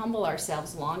won't humble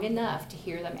ourselves long enough to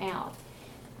hear them out.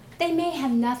 They may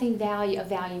have nothing of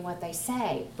value in what they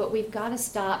say, but we've got to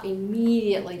stop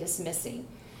immediately dismissing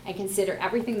and consider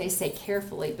everything they say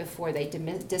carefully before they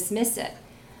dismiss it.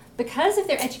 Because of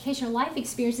their educational life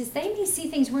experiences, they may see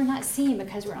things we're not seeing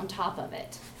because we're on top of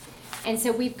it. And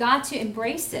so we've got to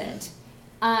embrace it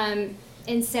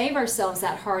and save ourselves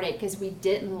that heartache because we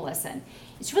didn't listen.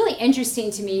 It's really interesting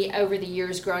to me over the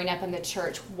years growing up in the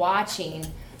church, watching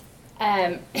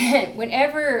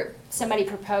whenever somebody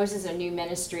proposes a new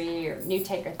ministry or new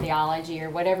take or theology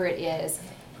or whatever it is,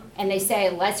 and they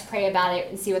say, let's pray about it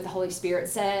and see what the Holy Spirit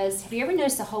says. Have you ever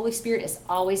noticed the Holy Spirit is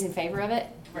always in favor of it?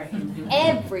 Right.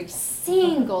 Every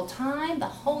single time, the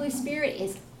Holy Spirit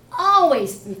is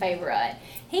always in favor of it.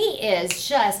 He is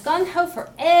just gung-ho for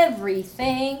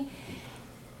everything.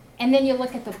 And then you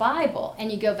look at the Bible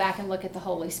and you go back and look at the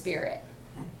Holy Spirit.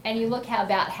 And you look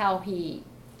about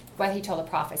what he told the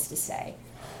prophets to say,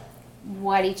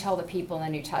 what he told the people in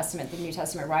the New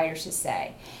Testament writers to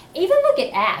say. Even look at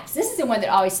Acts. This is the one that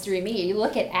always threw me. You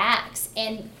look at Acts,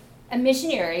 and a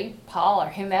missionary, Paul or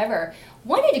whomever,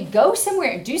 wanted to go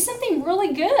somewhere and do something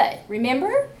really good,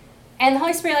 remember? And the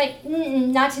Holy Spirit like,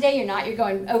 not today, you're not. You're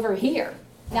going over here.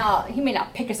 Now, he may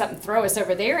not pick us up and throw us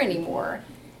over there anymore.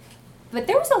 But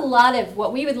there was a lot of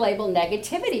what we would label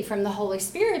negativity from the Holy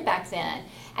Spirit back then.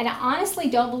 And I honestly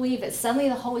don't believe that suddenly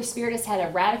the Holy Spirit has had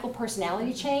a radical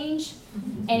personality change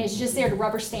and is just there to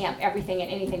rubber stamp everything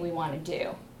and anything we want to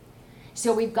do.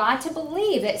 So we've got to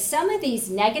believe that some of these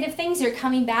negative things that are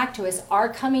coming back to us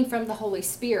are coming from the Holy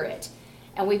Spirit.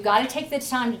 And we've got to take the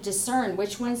time to discern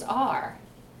which ones are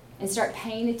and start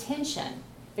paying attention.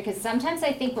 Because sometimes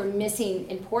I think we're missing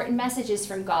important messages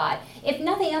from God, if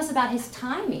nothing else about his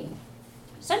timing.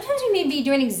 Sometimes we may be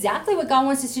doing exactly what God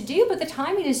wants us to do, but the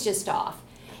timing is just off.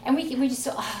 And we just,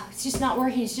 it's just not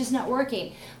working, it's just not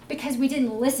working. Because we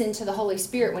didn't listen to the Holy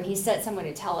Spirit when he sent someone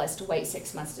to tell us to wait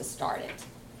 6 months to start it.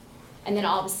 And then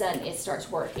all of a sudden it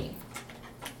starts working.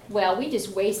 Well, we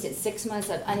just wasted 6 months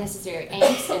of unnecessary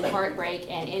angst and heartbreak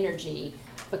and energy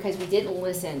because we didn't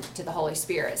listen to the Holy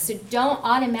Spirit. So don't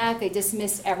automatically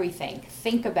dismiss everything.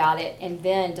 Think about it and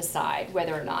then decide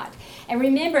whether or not. And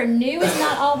remember, new is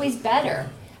not always better.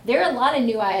 There are a lot of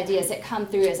new ideas that come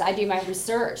through as I do my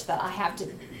research that I have to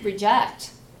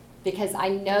reject because I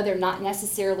know they're not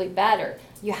necessarily better.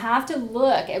 You have to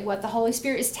look at what the Holy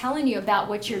Spirit is telling you about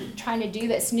what you're trying to do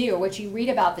that's new or what you read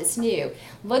about that's new.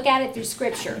 Look at it through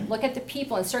Scripture. Look at the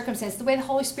people and circumstances, the way the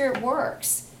Holy Spirit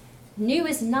works. New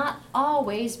is not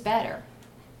always better.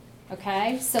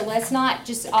 Okay, so let's not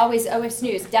just always, oh, it's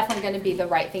new, it's definitely going to be the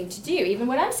right thing to do. Even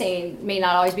what I'm saying may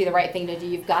not always be the right thing to do.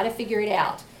 You've got to figure it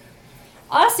out.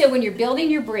 Also, when you're building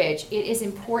your bridge, it is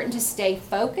important to stay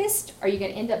focused, or you're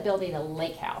going to end up building a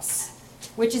lake house,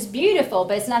 which is beautiful,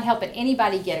 but it's not helping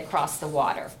anybody get across the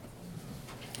water.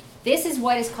 This is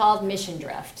what is called mission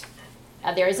drift.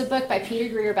 There is a book by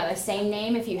Peter Greer by the same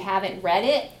name. If you haven't read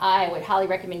it, I would highly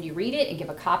recommend you read it and give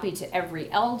a copy to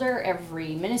every elder,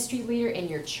 every ministry leader in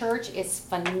your church. It's a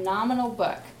phenomenal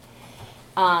book.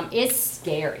 It's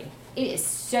scary. It is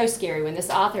so scary when this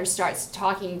author starts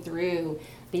talking through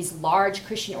these large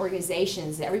Christian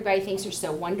organizations that everybody thinks are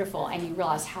so wonderful, and you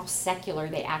realize how secular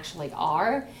they actually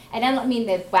are. And I don't mean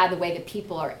that by the way that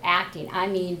people are acting. I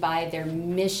mean by their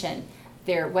mission,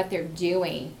 what they're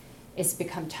doing. It's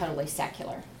become totally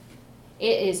secular.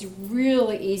 It is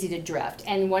really easy to drift.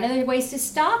 And one of the ways to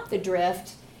stop the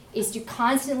drift is to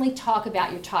constantly talk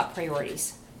about your top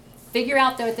priorities. Figure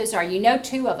out what those are. You know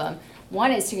two of them.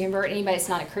 One is to convert anybody that's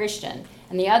not a Christian,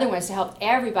 and the other one is to help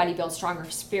everybody build stronger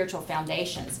spiritual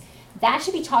foundations. That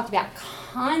should be talked about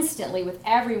constantly with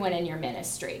everyone in your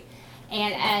ministry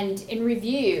and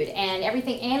reviewed, and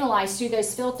everything analyzed through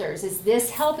those filters. Is this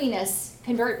helping us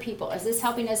convert people? Is this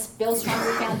helping us build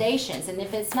stronger foundations? And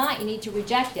if it's not, you need to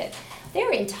reject it. There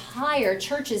are entire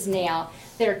churches now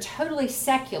that are totally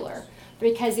secular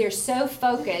because they're so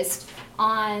focused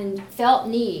on felt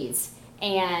needs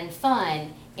and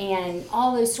fun and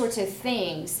all those sorts of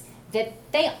things that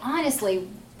they honestly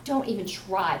don't even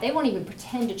try. They won't even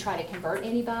pretend to try to convert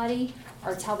anybody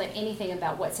or tell them anything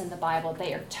about what's in the Bible.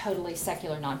 They are totally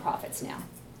secular nonprofits now.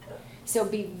 So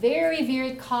be very,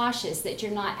 very cautious that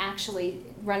you're not actually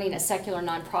running a secular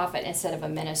nonprofit instead of a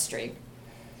ministry.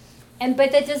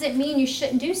 But that doesn't mean you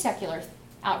shouldn't do secular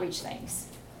outreach things.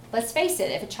 Let's face it,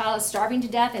 if a child is starving to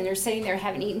death and they're sitting there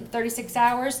haven't eaten 36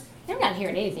 hours, they're not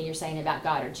hearing anything you're saying about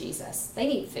God or Jesus. They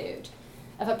need food.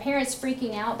 If a parent's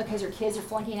freaking out because her kids are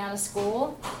flunking out of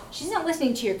school, she's not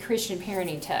listening to your Christian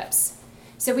parenting tips.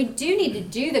 So we do need to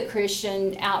do the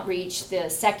Christian outreach,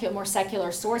 the more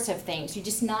secular sorts of things. You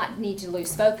just not need to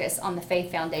lose focus on the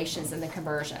faith foundations and the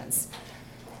conversions.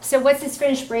 So what's this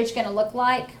finished bridge going to look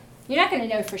like? You're not going to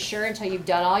know for sure until you've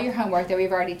done all your homework that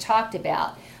we've already talked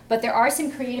about. But there are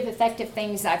some creative, effective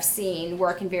things I've seen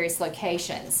work in various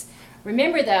locations.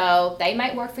 Remember, though, they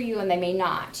might work for you and they may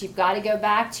not. You've got to go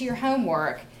back to your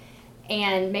homework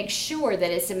and make sure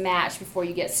that it's a match before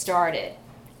you get started.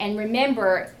 And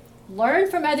remember,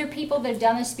 learn from other people that have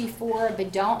done this before,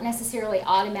 but don't necessarily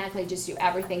automatically just do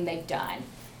everything they've done.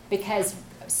 Because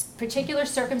particular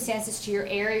circumstances to your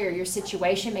area or your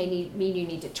situation may mean you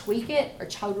need to tweak it or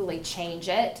totally change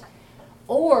it.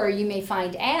 Or you may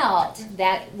find out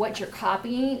that what you're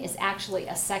copying is actually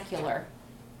a secular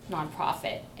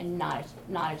nonprofit and not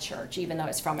a church, even though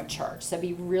it's from a church. So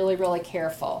be really, really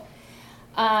careful.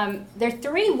 There are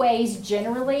three ways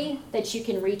generally that you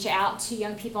can reach out to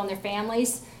young people and their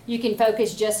families. You can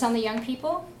focus just on the young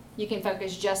people. You can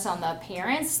focus just on the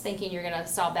parents, thinking you're going to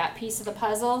solve that piece of the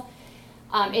puzzle.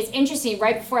 It's interesting,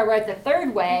 right before I wrote the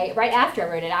third way, right after I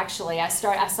wrote it actually, I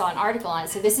saw an article on it.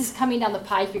 So this is coming down the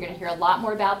pike. You're going to hear a lot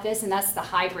more about this, and that's the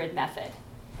hybrid method.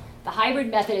 The hybrid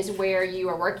method is where you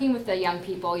are working with the young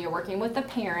people, you're working with the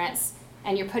parents,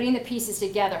 and you're putting the pieces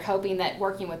together, hoping that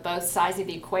working with both sides of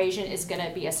the equation is going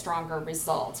to be a stronger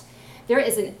result. There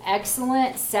is an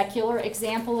excellent secular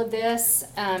example of this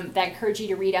that I encourage you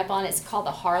to read up on. It's called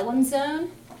the Harlem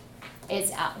Zone.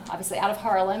 It's obviously out of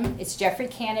Harlem. It's Jeffrey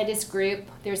Canada's group.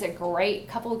 There's a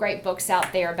couple of great books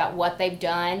out there about what they've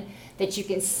done that you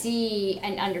can see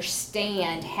and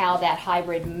understand how that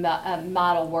hybrid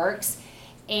model works.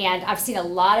 And I've seen a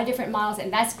lot of different models,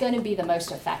 and that's going to be the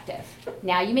most effective.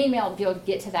 Now, you may not be able to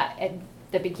get to that at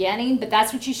the beginning, but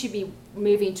that's what you should be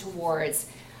moving towards.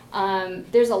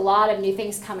 There's a lot of new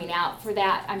things coming out for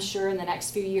that, I'm sure, in the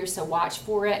next few years, so watch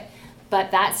for it.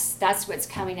 But that's what's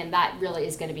coming, and that really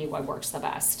is going to be what works the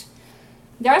best.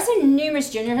 There are also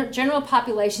numerous general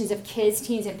populations of kids,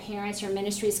 teens, and parents your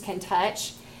ministries can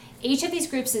touch. Each of these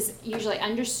groups is usually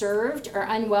underserved or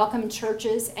unwelcome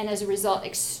churches, and as a result,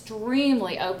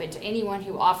 extremely open to anyone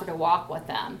who offer to walk with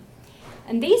them.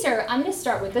 And these are, I'm going to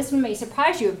start with, this one may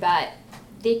surprise you, but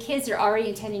the kids are already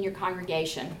attending your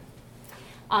congregation.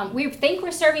 We think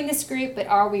we're serving this group, but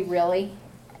are we really?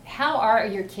 How are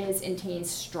your kids and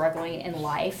teens struggling in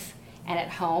life and at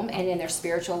home and in their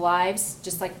spiritual lives,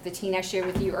 just like the teen I shared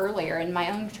with you earlier in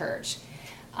my own church?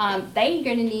 They're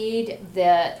going to need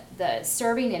the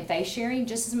serving and faith sharing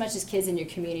just as much as kids in your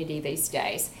community these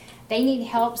days. They need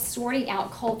help sorting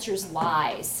out culture's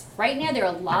lies. Right now there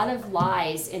are a lot of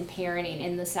lies in parenting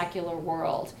in the secular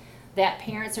world that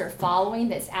parents are following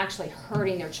that's actually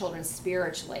hurting their children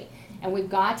spiritually. And we've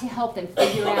got to help them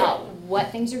figure out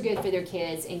what things are good for their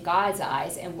kids in God's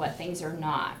eyes and what things are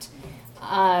not.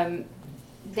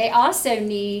 They also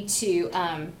need to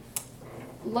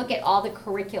look at all the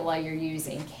curricula you're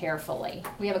using carefully.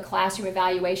 We have a classroom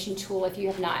evaluation tool. If you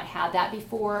have not had that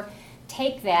before,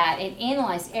 take that and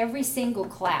analyze every single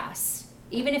class,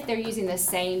 even if they're using the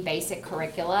same basic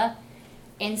curricula,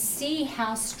 and see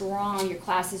how strong your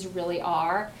classes really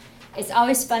are. It's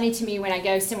always funny to me when I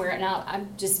go somewhere and I'm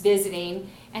just visiting,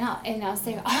 and I'll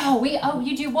say, oh,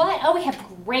 you do what? Oh, we have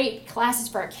great classes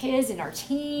for our kids and our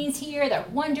teens here. They're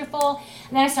wonderful.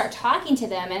 And then I start talking to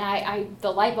them, and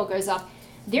the light bulb goes off.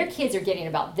 Their kids are getting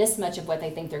about this much of what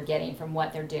they think they're getting from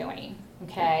what they're doing,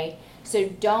 okay? So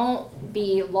don't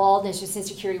be lulled into just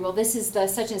insecurity. Well, this is the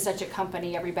such and such a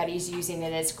company. Everybody's using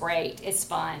it. It's great. It's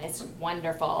fun. It's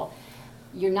wonderful.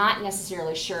 You're not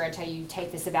necessarily sure until you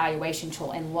take this evaluation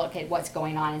tool and look at what's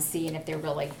going on and seeing if they're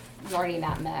really learning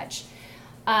that much.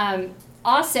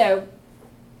 Also,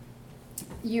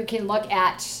 you can look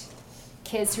at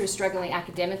kids who are struggling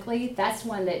academically. That's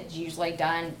one that's usually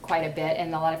done quite a bit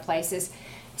in a lot of places.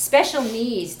 Special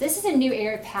needs. This is a new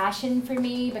area of passion for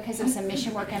me because of some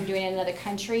mission work I'm doing in another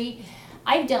country.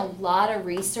 I've done a lot of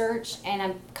research, and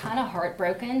I'm kind of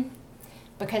heartbroken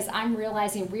because I'm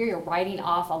realizing we are writing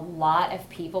off a lot of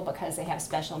people because they have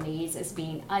special needs as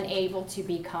being unable to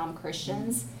become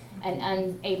Christians and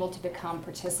unable to become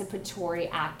participatory,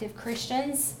 active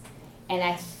Christians. And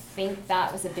I think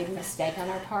that was a big mistake on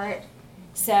our part.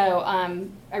 So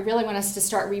I really want us to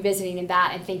start revisiting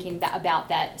that and thinking about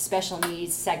that special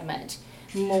needs segment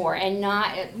more. And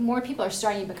more people are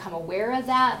starting to become aware of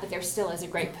that, but there still is a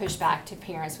great pushback to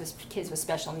parents with kids with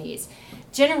special needs.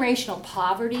 Generational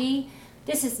poverty.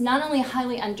 This is not only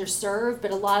highly underserved, but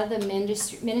a lot of the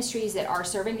ministries that are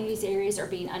serving in these areas are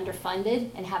being underfunded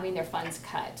and having their funds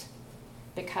cut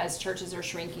because churches are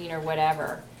shrinking or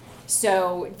whatever.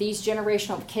 So these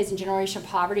generational kids in generational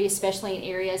poverty, especially in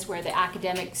areas where the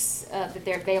academics that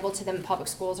they're available to them in public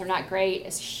schools are not great,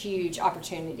 is a huge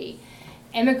opportunity.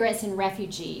 Immigrants and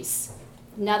refugees,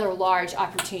 another large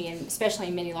opportunity, especially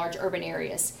in many large urban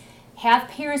areas. Have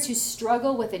parents who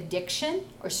struggle with addiction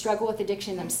or struggle with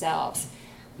addiction themselves.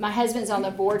 My husband's on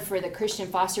the board for the Christian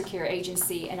Foster Care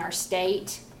Agency in our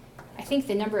state. I think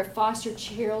the number of foster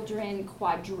children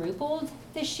quadrupled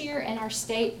this year in our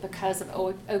state because of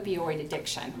opioid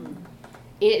addiction.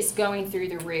 It is going through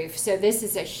the roof. So this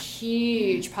is a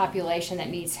huge population that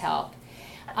needs help.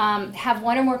 Have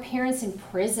one or more parents in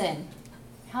prison.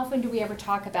 How often do we ever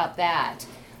talk about that?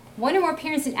 One or more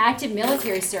parents in active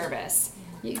military service.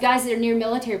 You guys that are near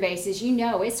military bases, you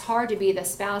know it's hard to be the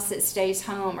spouse that stays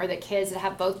home or the kids that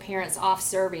have both parents off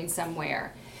serving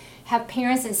somewhere. Have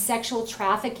parents in sexual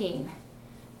trafficking.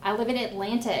 I live in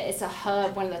Atlanta. It's a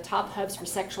hub, one of the top hubs for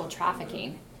sexual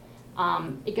trafficking.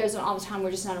 It goes on all the time.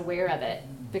 We're just not aware of it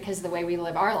because of the way we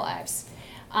live our lives.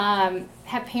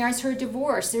 Have parents who are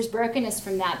divorced. There's brokenness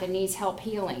from that needs help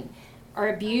healing. Are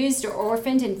abused or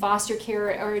orphaned in foster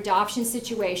care or adoption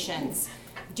situations.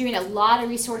 Doing a lot of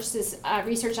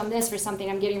research on this for something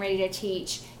I'm getting ready to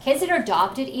teach. Kids that are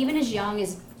adopted, even as young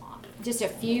as just a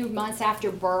few months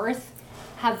after birth,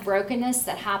 have brokenness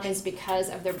that happens because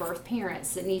of their birth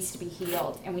parents that needs to be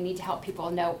healed, and we need to help people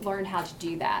learn how to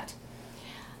do that.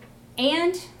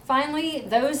 And finally,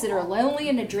 those that are lonely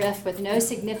and adrift with no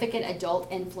significant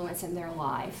adult influence in their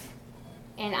life.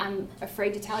 And I'm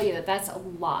afraid to tell you that that's a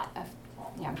lot of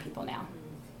young people now.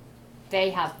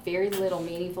 They have very little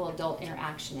meaningful adult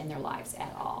interaction in their lives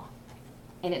at all.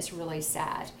 And it's really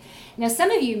sad. Now, some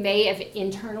of you may have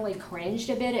internally cringed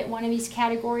a bit at one of these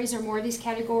categories or more of these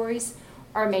categories,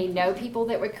 or may know people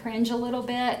that would cringe a little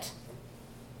bit.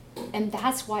 And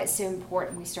that's why it's so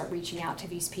important we start reaching out to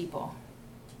these people,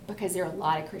 because there are a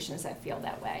lot of Christians that feel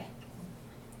that way.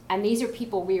 And these are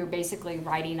people we are basically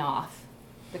writing off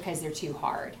because they're too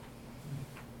hard.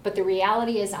 But the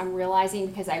reality is, I'm realizing,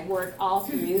 because I work all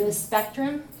through this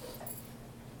spectrum,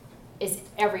 is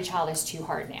every child is too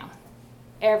hard now.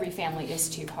 Every family is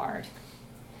too hard.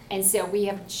 And so we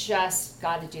have just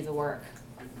got to do the work.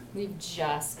 We've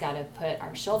just got to put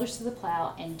our shoulders to the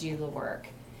plow and do the work.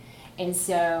 And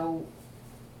so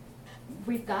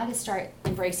we've got to start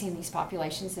embracing these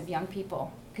populations of young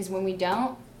people, because when we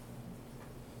don't,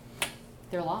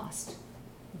 they're lost.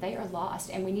 They are lost,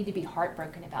 and we need to be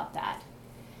heartbroken about that.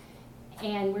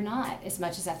 And we're not as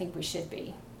much as I think we should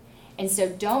be. And so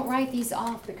don't write these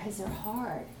off because they're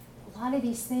hard. A lot of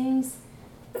these things,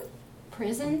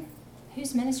 prison,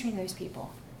 who's ministering to those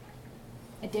people?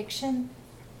 Addiction,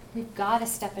 we've got to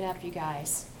step it up, you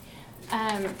guys.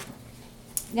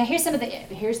 Now here's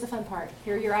the fun part.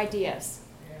 Here are your ideas.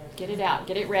 Get it out.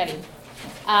 Get it ready.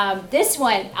 This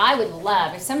one I would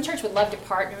love. If some church would love to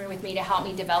partner with me to help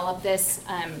me develop this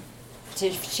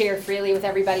to share freely with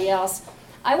everybody else.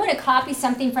 I want to copy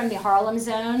something from the Harlem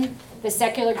Zone, the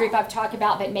secular group I've talked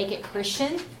about, but make it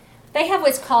Christian. They have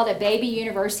what's called a baby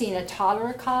university and a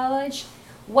toddler college.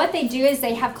 What they do is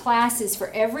they have classes for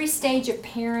every stage of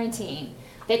parenting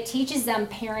that teaches them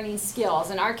parenting skills.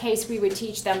 In our case, we would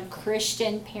teach them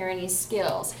Christian parenting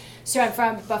skills. So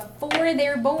from before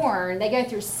they're born, they go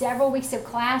through several weeks of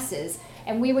classes,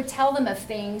 and we would tell them of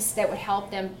things that would help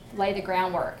them lay the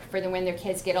groundwork for when their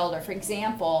kids get older. For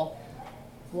example,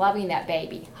 loving that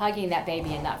baby, hugging that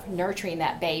baby enough, nurturing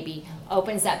that baby,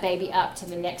 opens that baby up to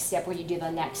the next step where you do the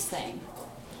next thing.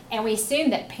 And we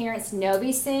assume that parents know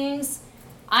these things.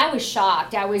 I was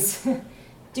shocked. I was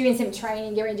doing some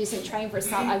training, getting to do some training for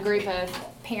a group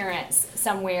of parents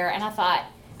somewhere, and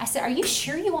I said, are you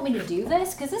sure you want me to do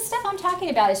this? Because this stuff I'm talking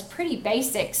about is pretty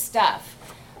basic stuff.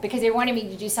 Because they wanted me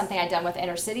to do something I'd done with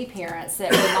inner city parents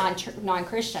that were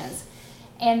non-Christians.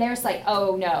 And they're just like,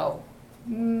 oh no,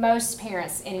 most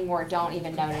parents anymore don't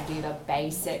even know to do the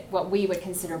basic, what we would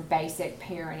consider basic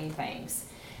parenting things.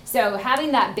 So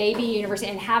having that baby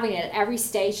university and having it at every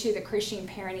stage through the Christian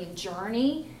parenting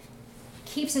journey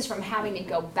keeps us from having to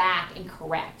go back and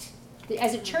correct.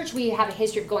 As a church, we have a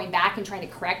history of going back and trying to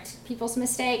correct people's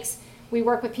mistakes. We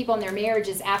work with people in their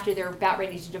marriages after they're about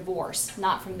ready to divorce,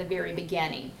 not from the very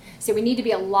beginning. So we need to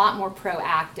be a lot more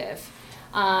proactive.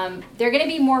 There are going to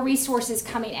be more resources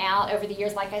coming out over the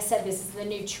years. Like I said, this is the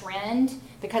new trend.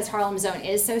 Because Harlem Zone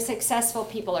is so successful,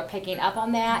 people are picking up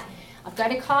on that. I've got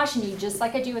to caution you, just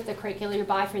like I do with the curricula you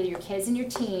buy for your kids and your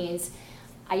teens.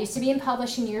 I used to be in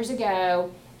publishing years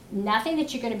ago. Nothing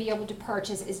that you're going to be able to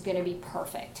purchase is going to be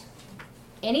perfect.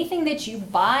 Anything that you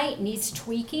buy needs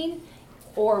tweaking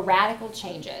or radical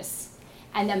changes.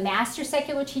 And the master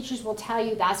secular teachers will tell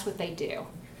you that's what they do.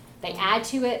 They add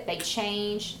to it, they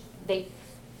change, they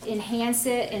enhance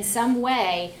it in some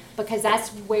way because that's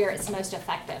where it's most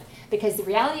effective. Because the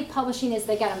reality of publishing is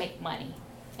they got to make money.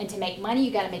 And to make money,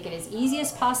 you got to make it as easy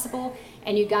as possible,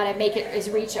 and you got to make it as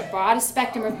reach a broadest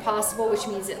spectrum as possible, which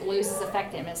means it loses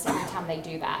effectiveness every time they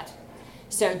do that.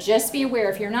 So just be aware,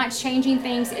 if you're not changing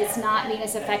things, it's not being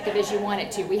as effective as you want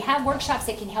it to. We have workshops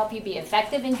that can help you be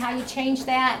effective in how you change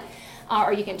that,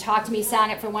 or you can talk to me, sign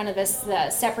up for one of the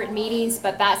separate meetings,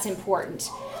 but that's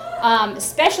important.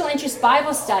 Special interest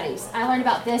Bible studies. I learned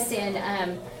about this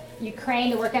in Ukraine,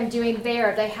 the work I'm doing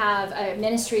there. They have a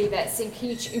ministry that's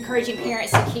encouraging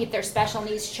parents to keep their special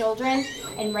needs children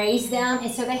and raise them,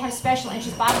 and so they have special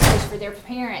interest Bible studies for their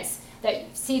parents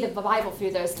that see the Bible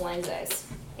through those lenses.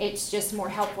 It's just more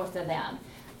helpful to them.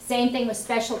 Same thing with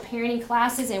special parenting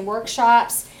classes and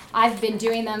workshops. I've been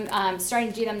doing them, starting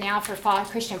to do them now for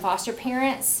Christian foster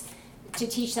parents to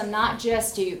teach them not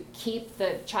just to keep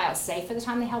the child safe for the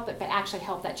time they help it, but actually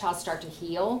help that child start to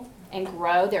heal and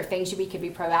grow. There are things we could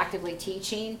be proactively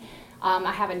teaching.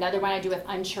 I have another one I do with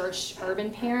unchurched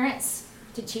urban parents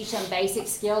to teach them basic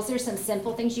skills. There's some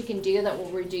simple things you can do that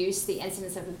will reduce the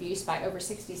incidence of abuse by over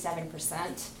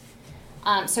 67%.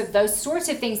 So those sorts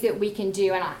of things that we can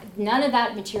do, and none of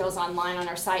that material is online on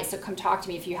our site, so come talk to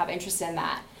me if you have interest in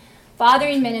that.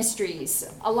 Fathering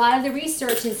ministries. A lot of the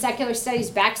research in secular studies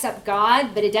backs up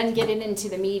God, but it doesn't get it into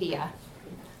the media.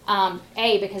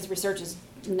 A, because researchers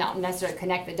don't necessarily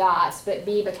connect the dots, but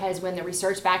B, because when the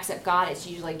research backs up God, it's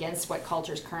usually against what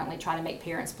culture is currently trying to make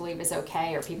parents believe is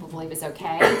okay or people believe is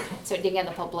okay, so it didn't get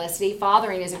the publicity.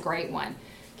 Fathering is a great one.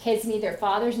 Kids need their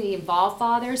fathers, need involved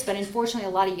fathers, but unfortunately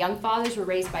a lot of young fathers were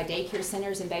raised by daycare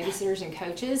centers and babysitters and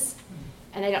coaches,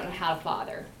 and they don't know how to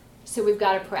father. So we've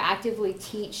got to proactively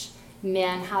teach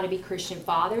men how to be Christian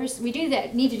fathers. We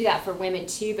need to do that for women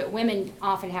too, but women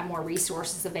often have more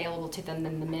resources available to them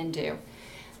than the men do.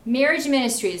 Marriage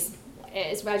ministries,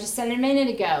 as I just said a minute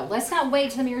ago, let's not wait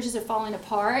till the marriages are falling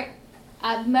apart.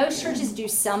 Most churches do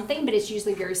something, but it's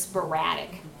usually very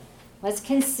sporadic. Let's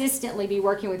consistently be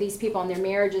working with these people on their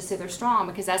marriages so they're strong,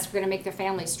 because that's going to make their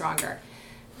families stronger.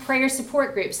 Prayer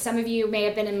support groups. Some of you may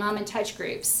have been in Mom in Touch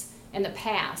groups in the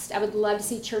past. I would love to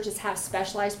see churches have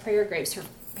specialized prayer groups for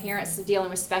parents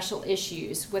dealing with special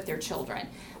issues with their children,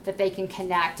 that they can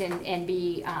connect and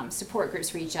be support groups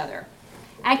for each other.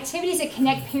 Activities that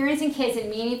connect parents and kids in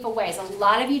meaningful ways. A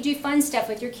lot of you do fun stuff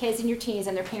with your kids and your teens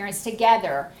and their parents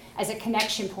together as a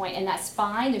connection point, and that's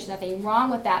fine. There's nothing wrong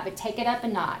with that, but take it up a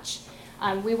notch.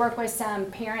 We work with some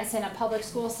parents in a public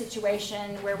school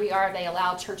situation where they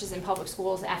allow churches and public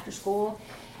schools after school,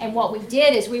 And what we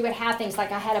did is we would have things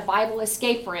like I had a Bible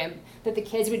escape room that the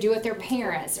kids would do with their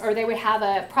parents, or they would have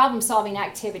a problem-solving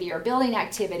activity or building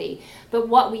activity. But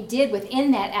what we did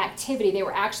within that activity, they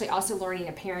were actually also learning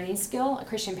a parenting skill, a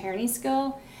Christian parenting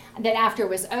skill. And then after it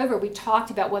was over, we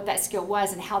talked about what that skill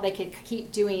was and how they could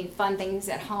keep doing fun things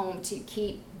at home to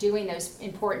keep doing those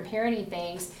important parenting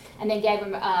things, and then gave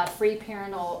them a free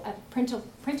printable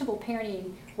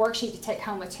parenting worksheet to take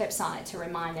home with tips on it to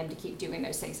remind them to keep doing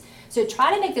those things. So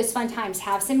try to make those fun times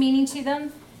have some meaning to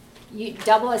them. You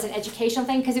double as an educational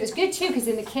thing, because it was good too, because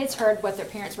then the kids heard what their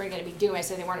parents were going to be doing,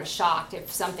 so they weren't as shocked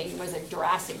if something was a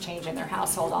drastic change in their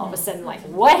household. All of a sudden, like,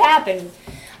 what happened?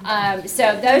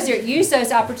 So use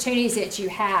those opportunities that you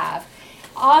have.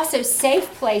 Also,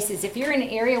 safe places. If you're in an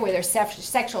area where there's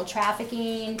sexual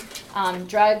trafficking,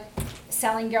 drug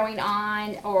selling going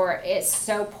on, or it's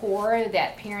so poor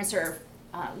that parents are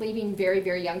leaving very,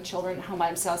 very young children at home by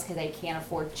themselves because they can't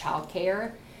afford child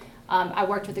care. I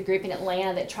worked with a group in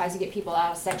Atlanta that tries to get people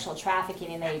out of sexual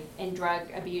trafficking and drug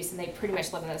abuse, and they pretty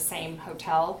much live in the same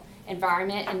hotel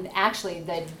environment. And actually,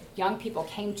 the young people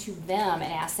came to them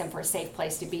and asked them for a safe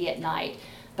place to be at night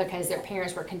because their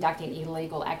parents were conducting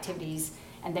illegal activities,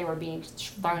 and they were being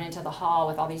thrown into the hall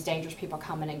with all these dangerous people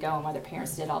coming and going while their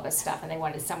parents did all this stuff, and they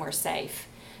wanted somewhere safe.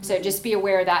 So just be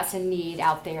aware that's a need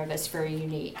out there that's very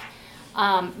unique.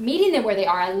 Meeting them where they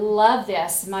are. I love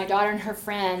this. My daughter and her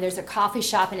friend, there's a coffee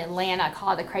shop in Atlanta. I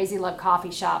call it the Crazy Love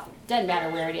Coffee Shop. Doesn't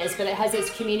matter where it is, but it has these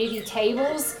community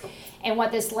tables. And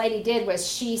what this lady did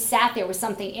was she sat there with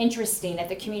something interesting at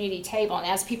the community table, and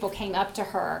as people came up to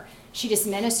her, she just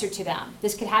ministered to them.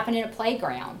 This could happen in a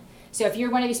playground. So if you're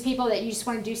one of these people that you just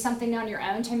want to do something on your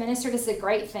own to minister, this is a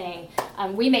great thing.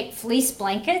 We make fleece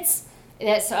blankets.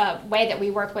 That's a way that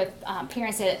we work with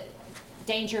parents at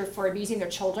danger for abusing their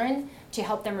children, to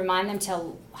help them, remind them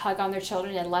to hug on their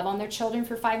children and love on their children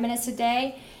for 5 minutes a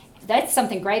day. That's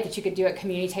something great that you could do at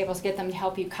community tables, get them to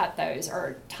help you cut those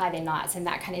or tie the knots and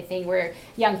that kind of thing, where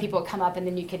young people come up and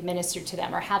then you could minister to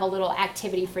them, or have a little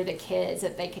activity for the kids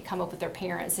that they could come up with their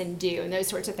parents and do, and those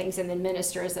sorts of things, and then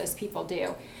minister as those people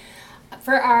do.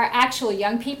 For our actual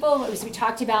young people, as we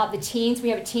talked about the teens, we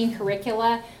have a teen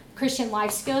curricula, Christian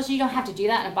life skills. You don't have to do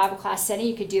that in a Bible class setting.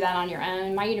 You could do that on your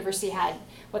own. My university had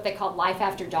what they called Life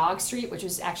After Dog Street, which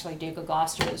was actually Duke of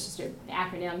Gloucester. It was just an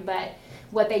acronym. But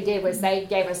what they did was they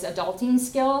gave us adulting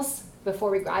skills before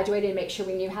we graduated to make sure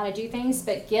we knew how to do things,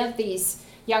 but give these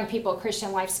young people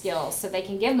Christian life skills so they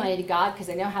can give money to God because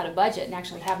they know how to budget and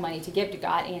actually have money to give to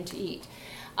God and to eat.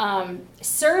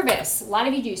 Service. A lot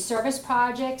of you do service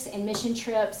projects and mission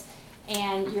trips,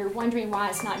 and you're wondering why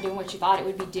it's not doing what you thought it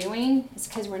would be doing. It's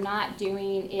because we're not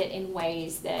doing it in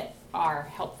ways that are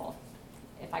helpful,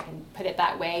 if I can put it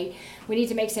that way. We need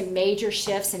to make some major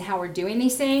shifts in how we're doing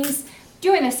these things.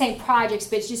 Doing the same projects,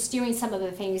 but just doing some of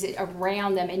the things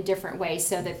around them in different ways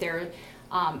so that they're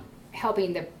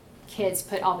helping the kids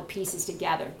put all the pieces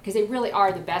together, because they really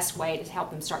are the best way to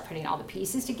help them start putting all the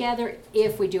pieces together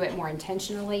if we do it more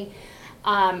intentionally.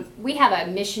 We have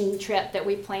a mission trip that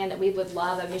we plan that we would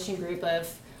love, a mission group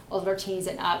of older teens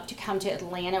and up, to come to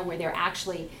Atlanta, where they're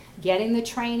actually getting the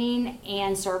training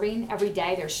and serving every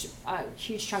day. There's a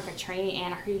huge chunk of training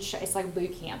and it's like a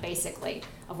boot camp basically,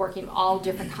 of working with all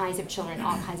different kinds of children,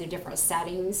 all kinds of different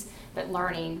settings, but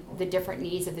learning the different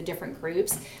needs of the different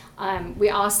groups. We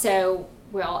also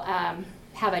will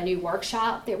have a new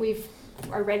workshop that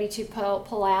are ready to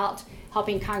pull out,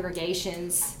 helping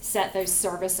congregations set those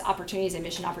service opportunities and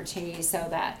mission opportunities so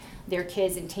that their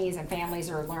kids and teens and families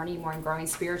are learning more and growing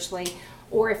spiritually.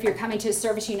 Or if you're coming to a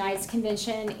Service Unites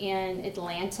convention in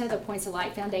Atlanta, the Points of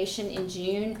Light Foundation in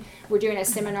June, we're doing a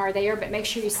seminar there, but make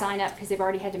sure you sign up because they've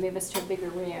already had to move us to a bigger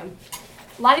room.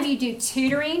 A lot of you do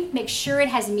tutoring. Make sure it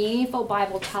has meaningful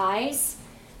Bible ties.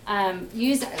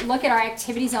 Look at our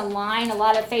activities online. A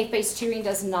lot of faith-based tutoring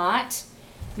does not.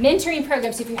 Mentoring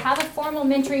programs. If you have a formal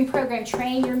mentoring program,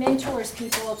 train your mentors,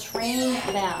 people. Train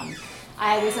them.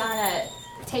 I was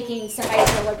taking somebody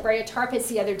to La Brea Tar Pits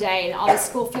the other day, and all the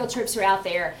school field trips were out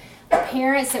there.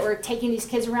 Parents that were taking these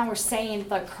kids around were saying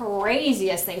the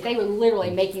craziest things. They were literally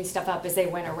making stuff up as they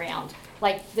went around.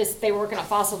 Like this, they were working a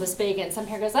fossil this big, and some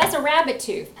parent goes, "That's a rabbit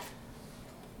tooth."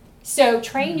 So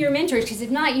train your mentors, because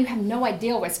if not, you have no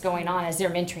idea what's going on as they're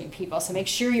mentoring people. So make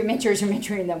sure your mentors are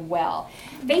mentoring them well.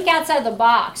 Think outside of the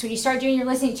box. When you start doing your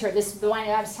listening tour, this is the one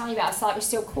that I was telling you about. I thought it was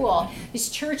so cool. This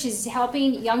church is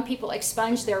helping young people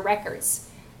expunge their records.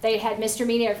 They had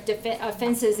misdemeanor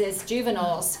offenses as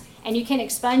juveniles, and you can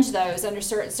expunge those under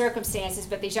certain circumstances,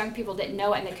 but these young people didn't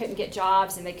know it, and they couldn't get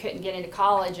jobs, and they couldn't get into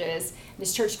colleges.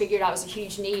 This church figured out it was a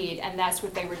huge need, and that's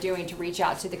what they were doing to reach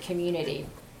out to the community.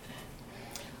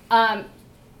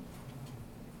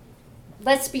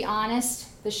 let's be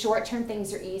honest, the short-term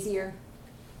things are easier.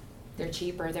 They're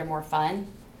cheaper, they're more fun,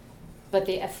 but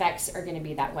the effects are going to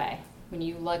be that way. When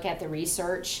you look at the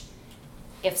research,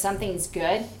 if something's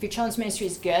good, if your children's ministry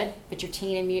is good, but your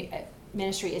teen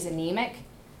ministry is anemic,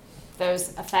 those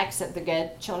effects of the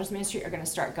good children's ministry are going to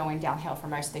start going downhill for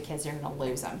most of the kids. They're going to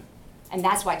lose them. And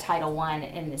that's why Title I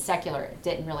in the secular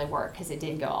didn't really work, because it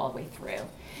didn't go all the way through.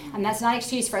 And that's not an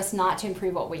excuse for us not to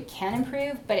improve what we can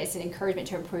improve, but it's an encouragement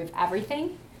to improve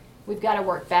everything. We've got to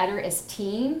work better as a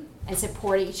team and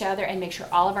support each other and make sure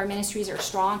all of our ministries are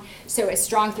strong, so it's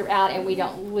strong throughout and we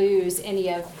don't lose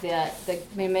any of the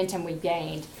momentum we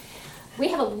gained. We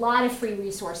have a lot of free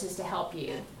resources to help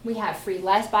you. We have free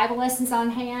Bible lessons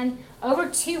on hand, over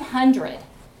 200.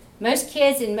 Most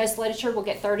kids in most literature will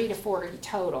get 30 to 40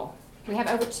 total. We have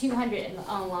over 200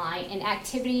 online, and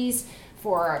activities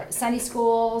for Sunday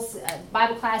schools,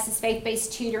 Bible classes,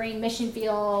 faith-based tutoring, mission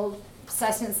field,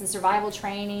 sustenance and survival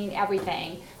training,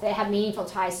 everything that have meaningful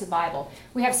ties to the Bible.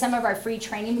 We have some of our free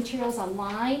training materials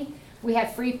online. We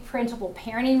have free printable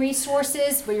parenting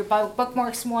resources for your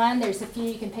bookmarks one. There's a few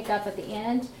you can pick up at the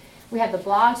end. We have the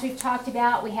blogs we've talked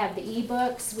about. We have the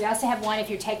ebooks. We also have one if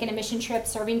you're taking a mission trip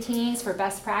serving teens for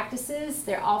best practices.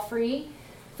 They're all free.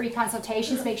 Free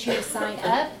consultations. Make sure you sign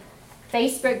up.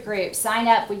 Facebook group. Sign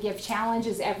up. We give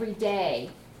challenges every day.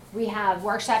 We have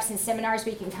workshops and seminars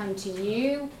we can come to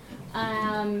you.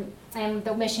 And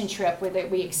the mission trip that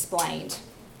we explained.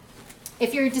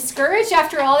 If you're discouraged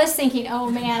after all this, thinking, oh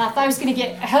man, I thought I was going to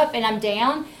get up and I'm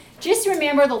down, just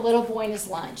remember the little boy and his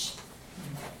lunch.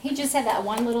 He just had that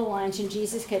one little lunch and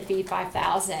Jesus could feed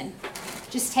 5,000.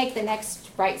 Just take the next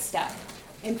right step.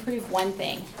 Improve one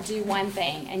thing. Do one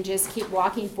thing and just keep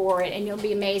walking forward, and you'll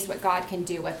be amazed what God can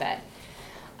do with it.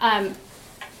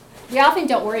 We often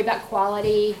don't worry about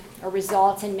quality or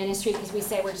results in ministry because we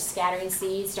say we're just scattering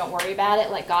seeds. Don't worry about it.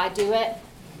 Let God do it.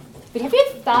 But have you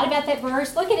ever thought about that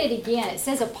verse? Look at it again. It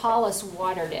says Apollos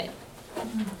watered it.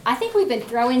 I think we've been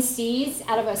throwing seeds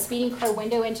out of a speeding car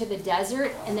window into the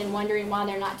desert and then wondering why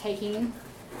they're not taking.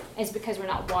 It's because we're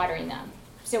not watering them.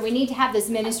 So we need to have those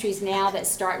ministries now that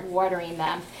start watering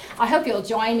them. I hope you'll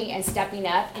join me in stepping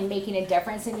up and making a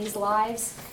difference in these lives.